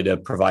my ability to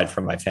provide for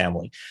my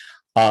family.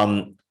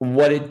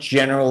 What it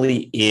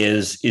generally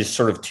is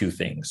sort of two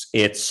things.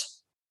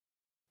 It's,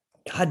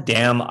 God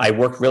damn, I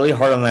worked really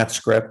hard on that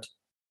script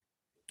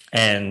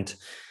and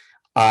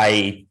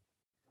I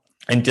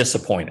am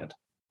disappointed.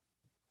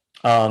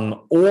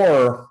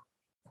 Or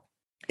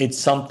it's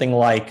something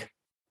like,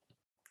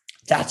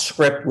 that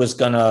script was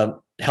going to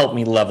help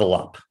me level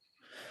up.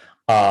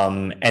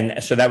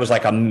 And so that was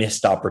like a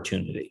missed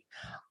opportunity.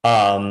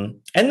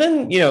 And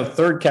then,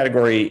 third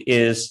category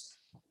is,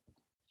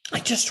 I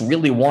just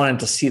really wanted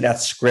to see that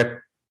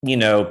script,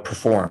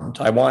 performed.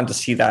 I wanted to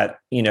see that,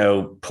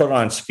 put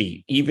on its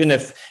feet. Even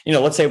if,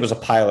 let's say it was a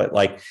pilot,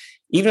 like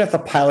even if the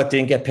pilot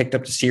didn't get picked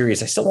up to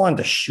series, I still wanted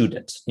to shoot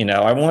it.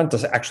 I wanted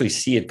to actually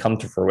see it come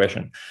to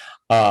fruition.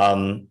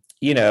 The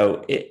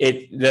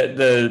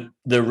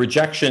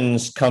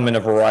rejections come in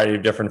a variety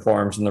of different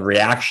forms, and the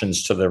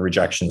reactions to the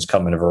rejections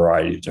come in a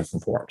variety of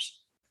different forms.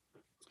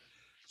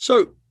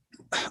 So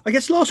I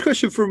guess last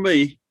question from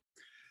me,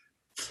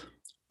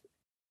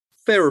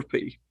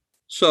 therapy.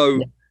 So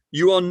yeah.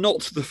 You are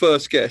not the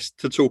first guest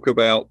to talk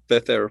about their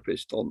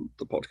therapist on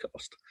the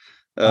podcast.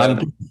 I'm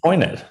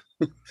disappointed.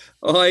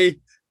 I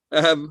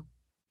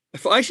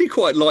actually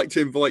quite like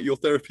to invite your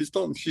therapist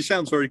on. She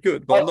sounds very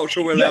good, but I'm not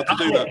sure we're allowed to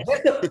do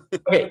that.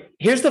 Okay,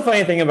 here's the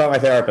funny thing about my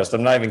therapist.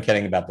 I'm not even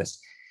kidding about this.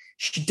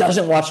 She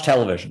doesn't watch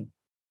television.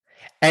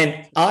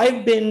 And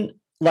I've been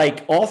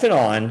like off and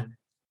on.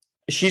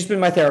 She's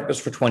been my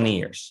therapist for 20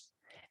 years.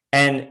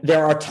 And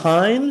there are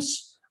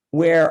times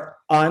where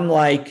I'm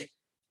like,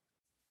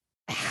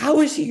 how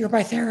is it you're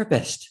my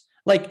therapist?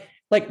 Like,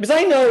 because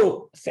I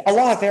know a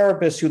lot of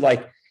therapists who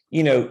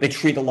they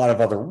treat a lot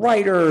of other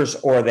writers,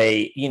 or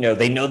they know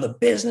the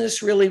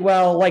business really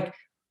well. Like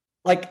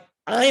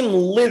I'm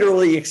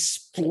literally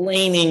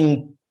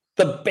explaining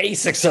the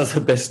basics of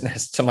the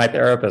business to my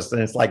therapist.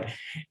 And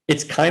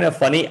it's kind of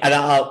funny.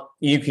 And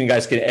you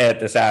guys can edit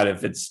this out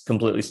if it's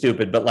completely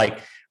stupid. But like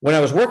when I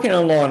was working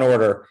on Law and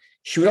Order,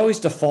 she would always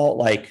default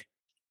like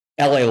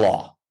LA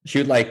Law.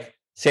 She would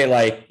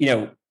say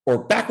or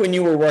back when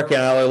you were working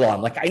on LA Law.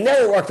 I'm like, I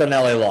never worked on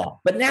LA Law,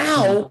 but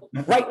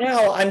right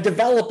now I'm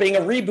developing a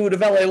reboot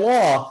of LA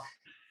Law.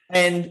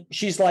 And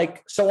she's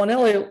like, so on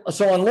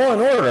Law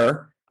and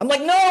Order. I'm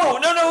like, no,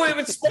 it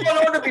was Law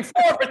and Order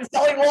before, but it's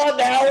LA Law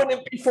now.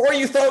 And before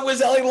you thought it was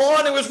LA Law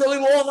and it was really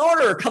Law and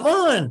Order. Come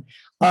on.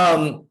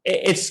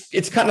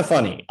 It's kind of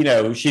funny.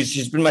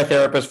 She's been my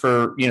therapist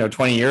for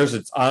 20 years.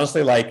 It's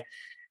honestly like,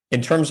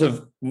 in terms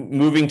of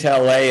moving to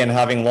LA and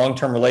having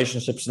long-term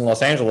relationships in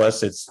Los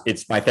Angeles,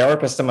 it's my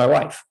therapist and my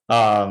wife.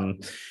 So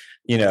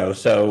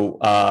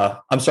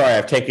I'm sorry,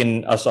 I've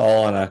taken us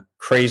all on a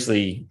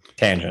crazy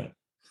tangent.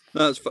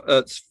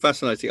 That's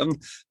fascinating. I'm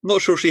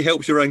not sure she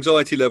helps your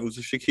anxiety levels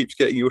if she keeps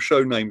getting your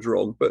show names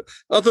wrong, but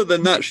other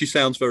than that, she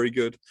sounds very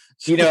good.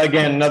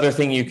 Again, another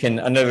thing you can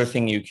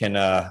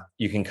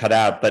cut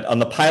out. But on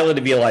the pilot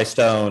of Eli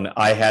Stone,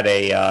 I had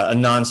a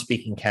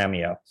non-speaking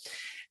cameo,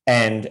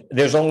 and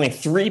there's only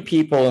 3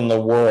 people in the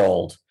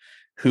world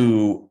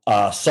who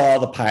saw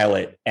the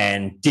pilot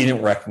and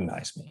didn't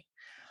recognize me.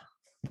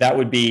 That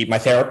would be my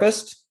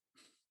therapist,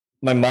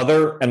 my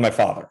mother, and my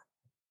father.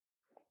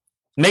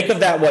 Make of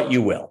that what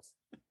you will.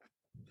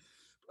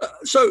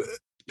 So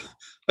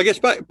I guess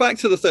back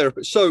to the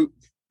therapist. So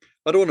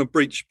I don't want to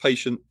breach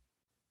patient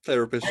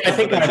therapist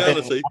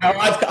confidentiality.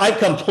 I've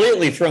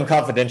completely thrown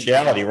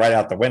confidentiality right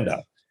out the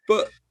window.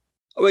 But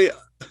I mean,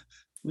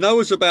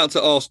 Noah's about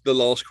to ask the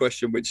last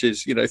question, which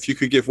is, if you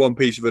could give one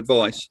piece of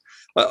advice.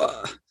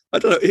 I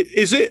don't know.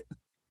 Is it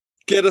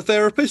get a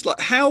therapist? Like,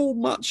 how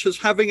much has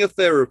having a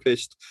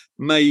therapist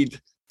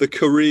made the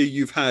career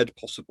you've had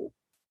possible?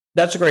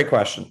 That's a great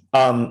question.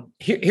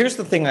 Here's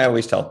the thing I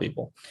always tell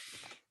people.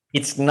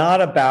 It's not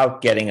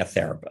about getting a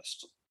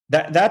therapist.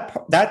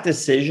 That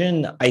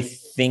decision, I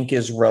think,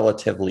 is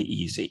relatively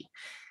easy.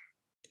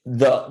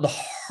 The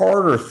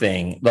harder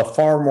thing, the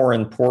far more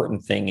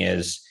important thing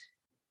is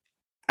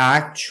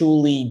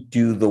actually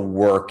do the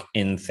work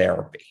in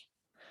therapy.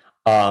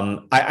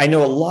 I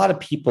know a lot of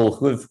people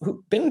who've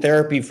been in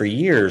therapy for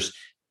years,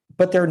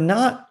 but they're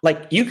not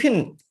like, you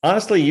can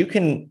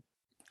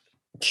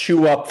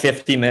chew up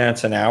 50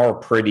 minutes an hour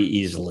pretty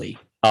easily,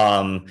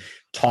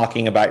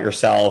 talking about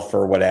yourself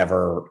or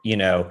whatever.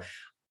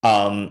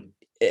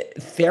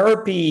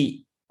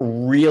 Therapy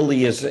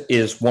really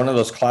is one of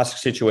those classic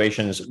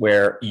situations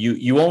where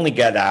you only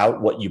get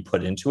out what you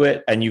put into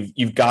it, and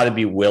you've got to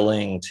be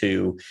willing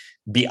to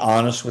be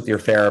honest with your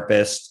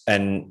therapist.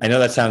 And I know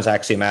that sounds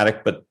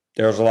axiomatic, but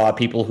there's a lot of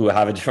people who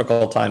have a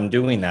difficult time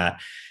doing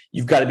that.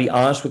 You've got to be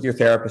honest with your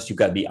therapist. You've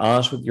got to be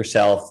honest with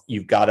yourself.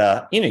 You've got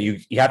to, you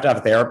have to have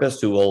a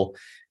therapist who will,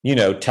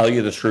 tell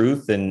you the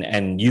truth,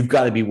 and you've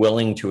got to be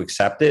willing to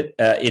accept it.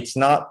 It's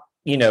not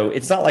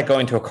like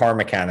going to a car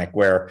mechanic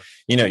where,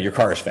 your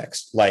car is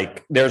fixed.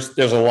 Like there's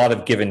a lot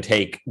of give and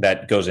take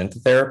that goes into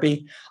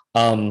therapy.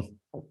 To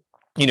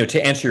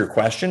answer your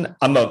question,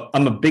 I'm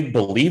a big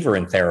believer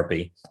in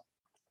therapy,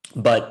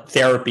 but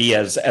therapy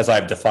as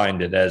I've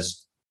defined it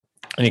as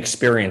an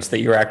experience that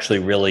you're actually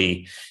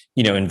really,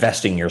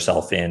 investing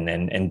yourself in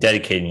and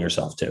dedicating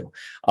yourself to.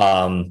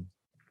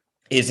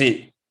 Is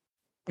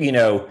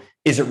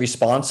it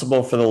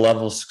responsible for the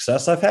level of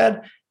success I've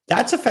had?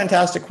 That's a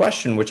fantastic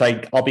question, which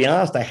I'll be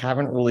honest, I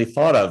haven't really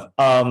thought of.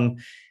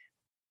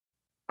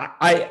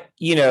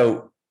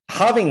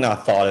 Having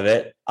not thought of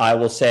it, I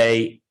will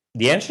say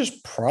the answer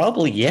is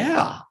probably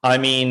yeah. I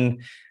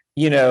mean,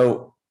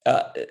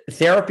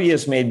 therapy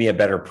has made me a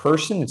better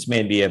person. It's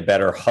made me a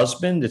better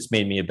husband. It's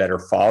made me a better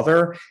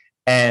father.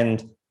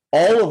 And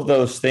all of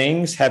those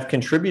things have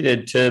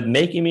contributed to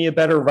making me a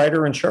better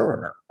writer and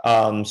showrunner.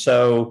 That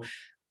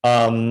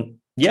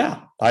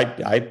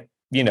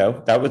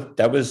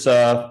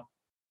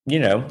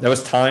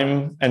was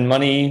time and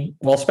money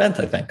well spent,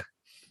 I think.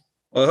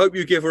 I hope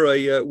you give her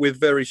a with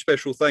very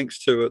special thanks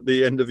to at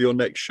the end of your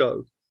next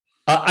show.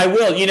 I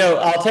will.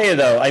 I'll tell you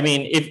though. I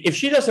mean, if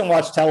she doesn't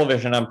watch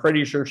television, I'm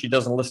pretty sure she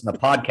doesn't listen to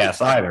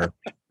podcasts either.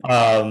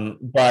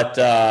 But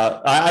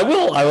I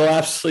will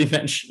absolutely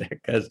mention it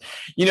because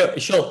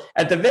she'll,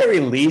 at the very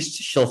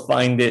least, she'll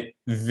find it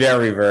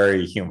very,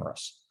 very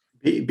humorous.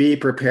 Be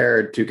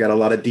prepared to get a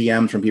lot of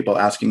DMs from people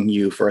asking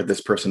you for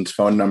this person's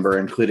phone number,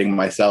 including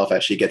myself,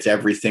 as she gets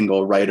every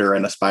single writer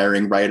and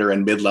aspiring writer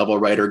and mid-level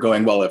writer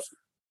going, well, if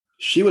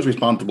she was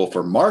responsible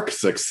for Mark's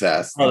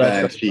success,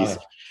 then she's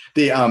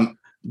the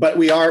but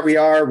we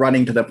are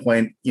running to the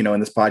point, in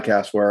this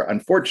podcast where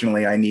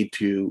unfortunately I need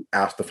to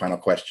ask the final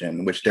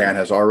question, which Dan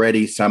has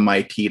already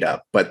semi-teed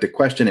up. But the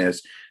question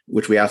is,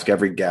 which we ask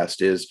every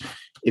guest, is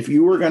if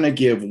you were going to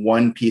give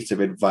one piece of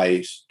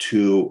advice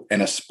to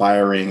an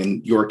aspiring,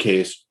 in your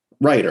case,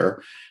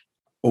 writer,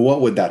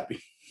 what would that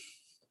be?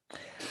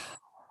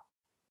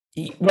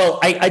 Well,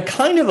 I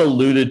kind of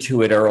alluded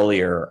to it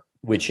earlier,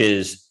 which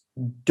is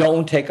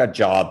don't take a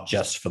job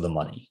just for the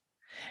money.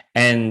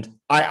 And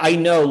I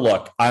know,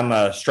 look, I'm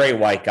a straight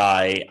white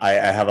guy. I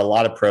have a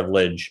lot of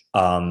privilege.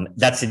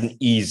 That's an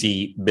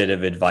easy bit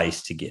of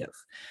advice to give.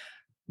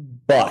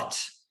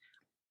 But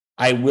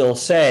I will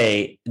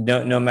say,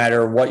 no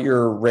matter what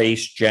your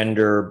race,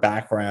 gender,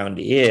 background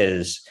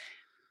is,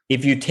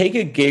 if you take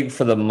a gig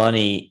for the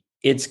money,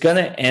 it's going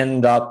to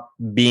end up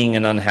being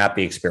an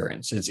unhappy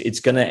experience. It's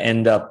going to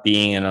end up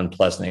being an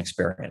unpleasant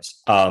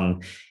experience.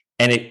 And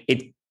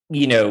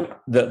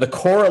the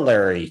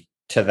corollary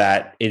to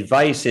that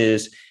advice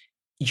is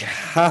you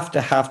have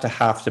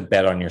to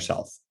bet on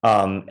yourself,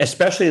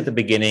 especially at the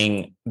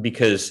beginning,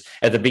 because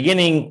at the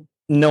beginning,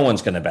 no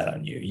one's going to bet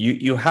on you.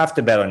 You have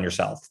to bet on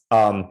yourself.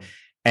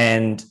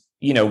 And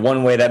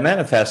one way that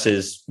manifests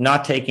is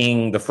not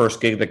taking the first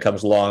gig that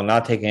comes along,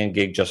 not taking a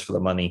gig just for the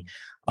money.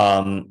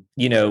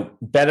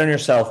 Bet on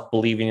yourself,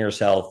 believe in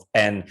yourself.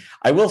 And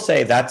I will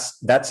say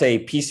that's a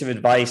piece of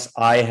advice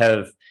I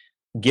have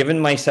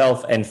given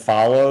myself and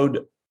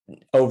followed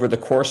over the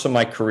course of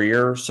my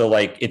career. So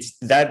like it's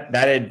that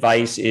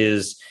advice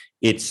is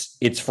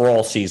it's for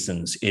all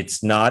seasons.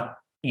 It's not,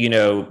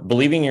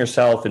 believing in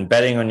yourself and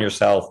betting on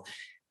yourself.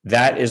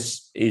 That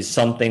is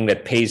something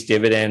that pays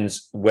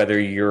dividends, whether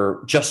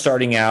you're just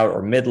starting out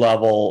or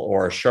mid-level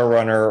or a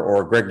showrunner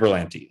or Greg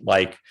Berlanti.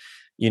 Like,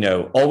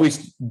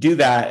 always do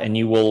that and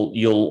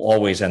you'll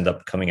always end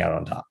up coming out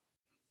on top.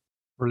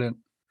 Brilliant.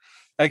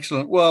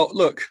 Excellent. Well,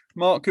 look,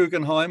 Mark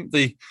Guggenheim,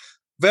 the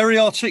very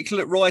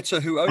articulate writer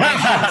who only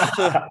seems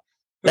to...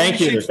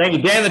 Thank you.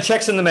 Dan, the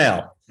check's in the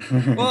mail.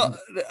 Well,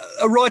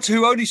 a writer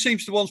who only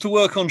seems to want to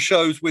work on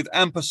shows with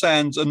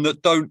ampersands and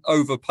that don't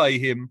overpay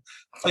him.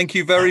 Thank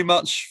you very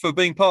much for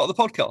being part of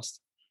the podcast.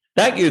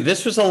 Thank you.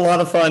 This was a lot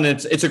of fun.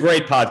 It's a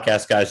great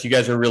podcast, guys. You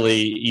guys are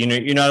really,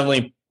 you're not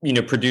only,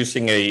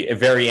 producing a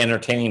very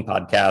entertaining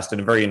podcast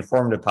and a very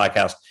informative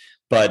podcast,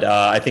 but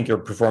I think you're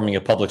performing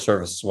a public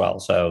service as well.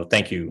 So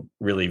thank you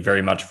really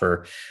very much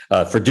for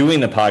doing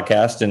the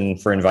podcast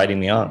and for inviting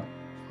me on.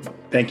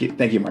 Thank you.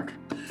 Thank you, Mark.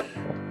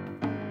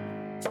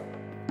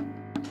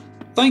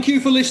 Thank you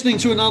for listening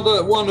to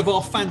another one of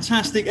our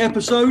fantastic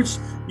episodes.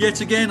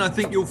 Yet again, I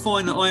think you'll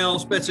find that I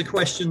ask better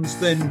questions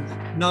than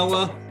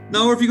Noah.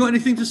 Noah, have you got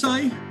anything to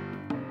say?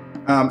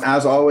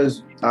 As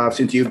always,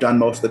 since you've done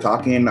most of the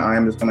talking,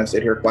 I'm just going to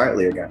sit here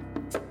quietly again.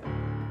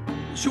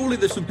 Surely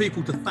there's some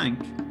people to thank.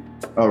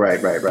 Oh,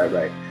 right.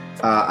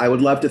 I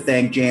would love to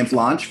thank James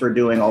Launch for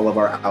doing all of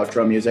our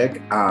outro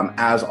music.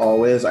 As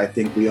always, I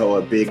think we owe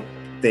a big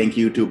thank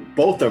you to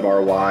both of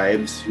our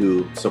wives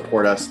who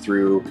support us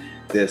through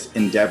this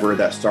endeavor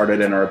that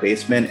started in our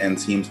basement and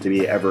seems to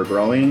be ever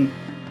growing.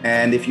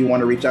 And if you want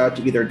to reach out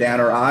to either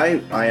Dan or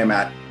I am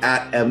at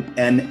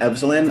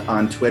 @NEvzelin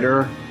on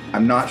Twitter.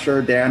 I'm not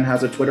sure Dan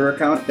has a Twitter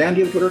account. Dan,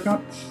 do you have a Twitter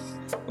account?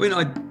 I mean,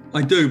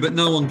 I do, but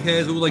no one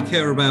cares. All they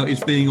care about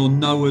is being on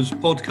Noah's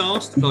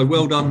podcast. So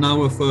well done,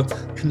 Noah, for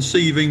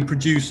conceiving,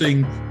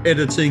 producing,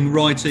 editing,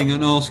 writing,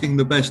 and asking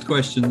the best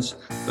questions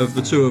of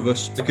the two of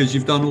us, because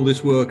you've done all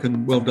this work,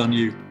 and well done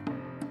you.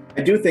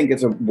 I do think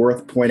it's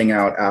worth pointing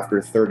out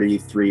after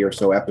 33 or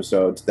so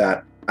episodes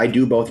that I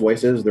do both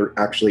voices. There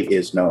actually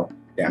is no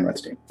Dan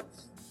Redstein.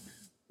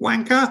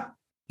 Wanker.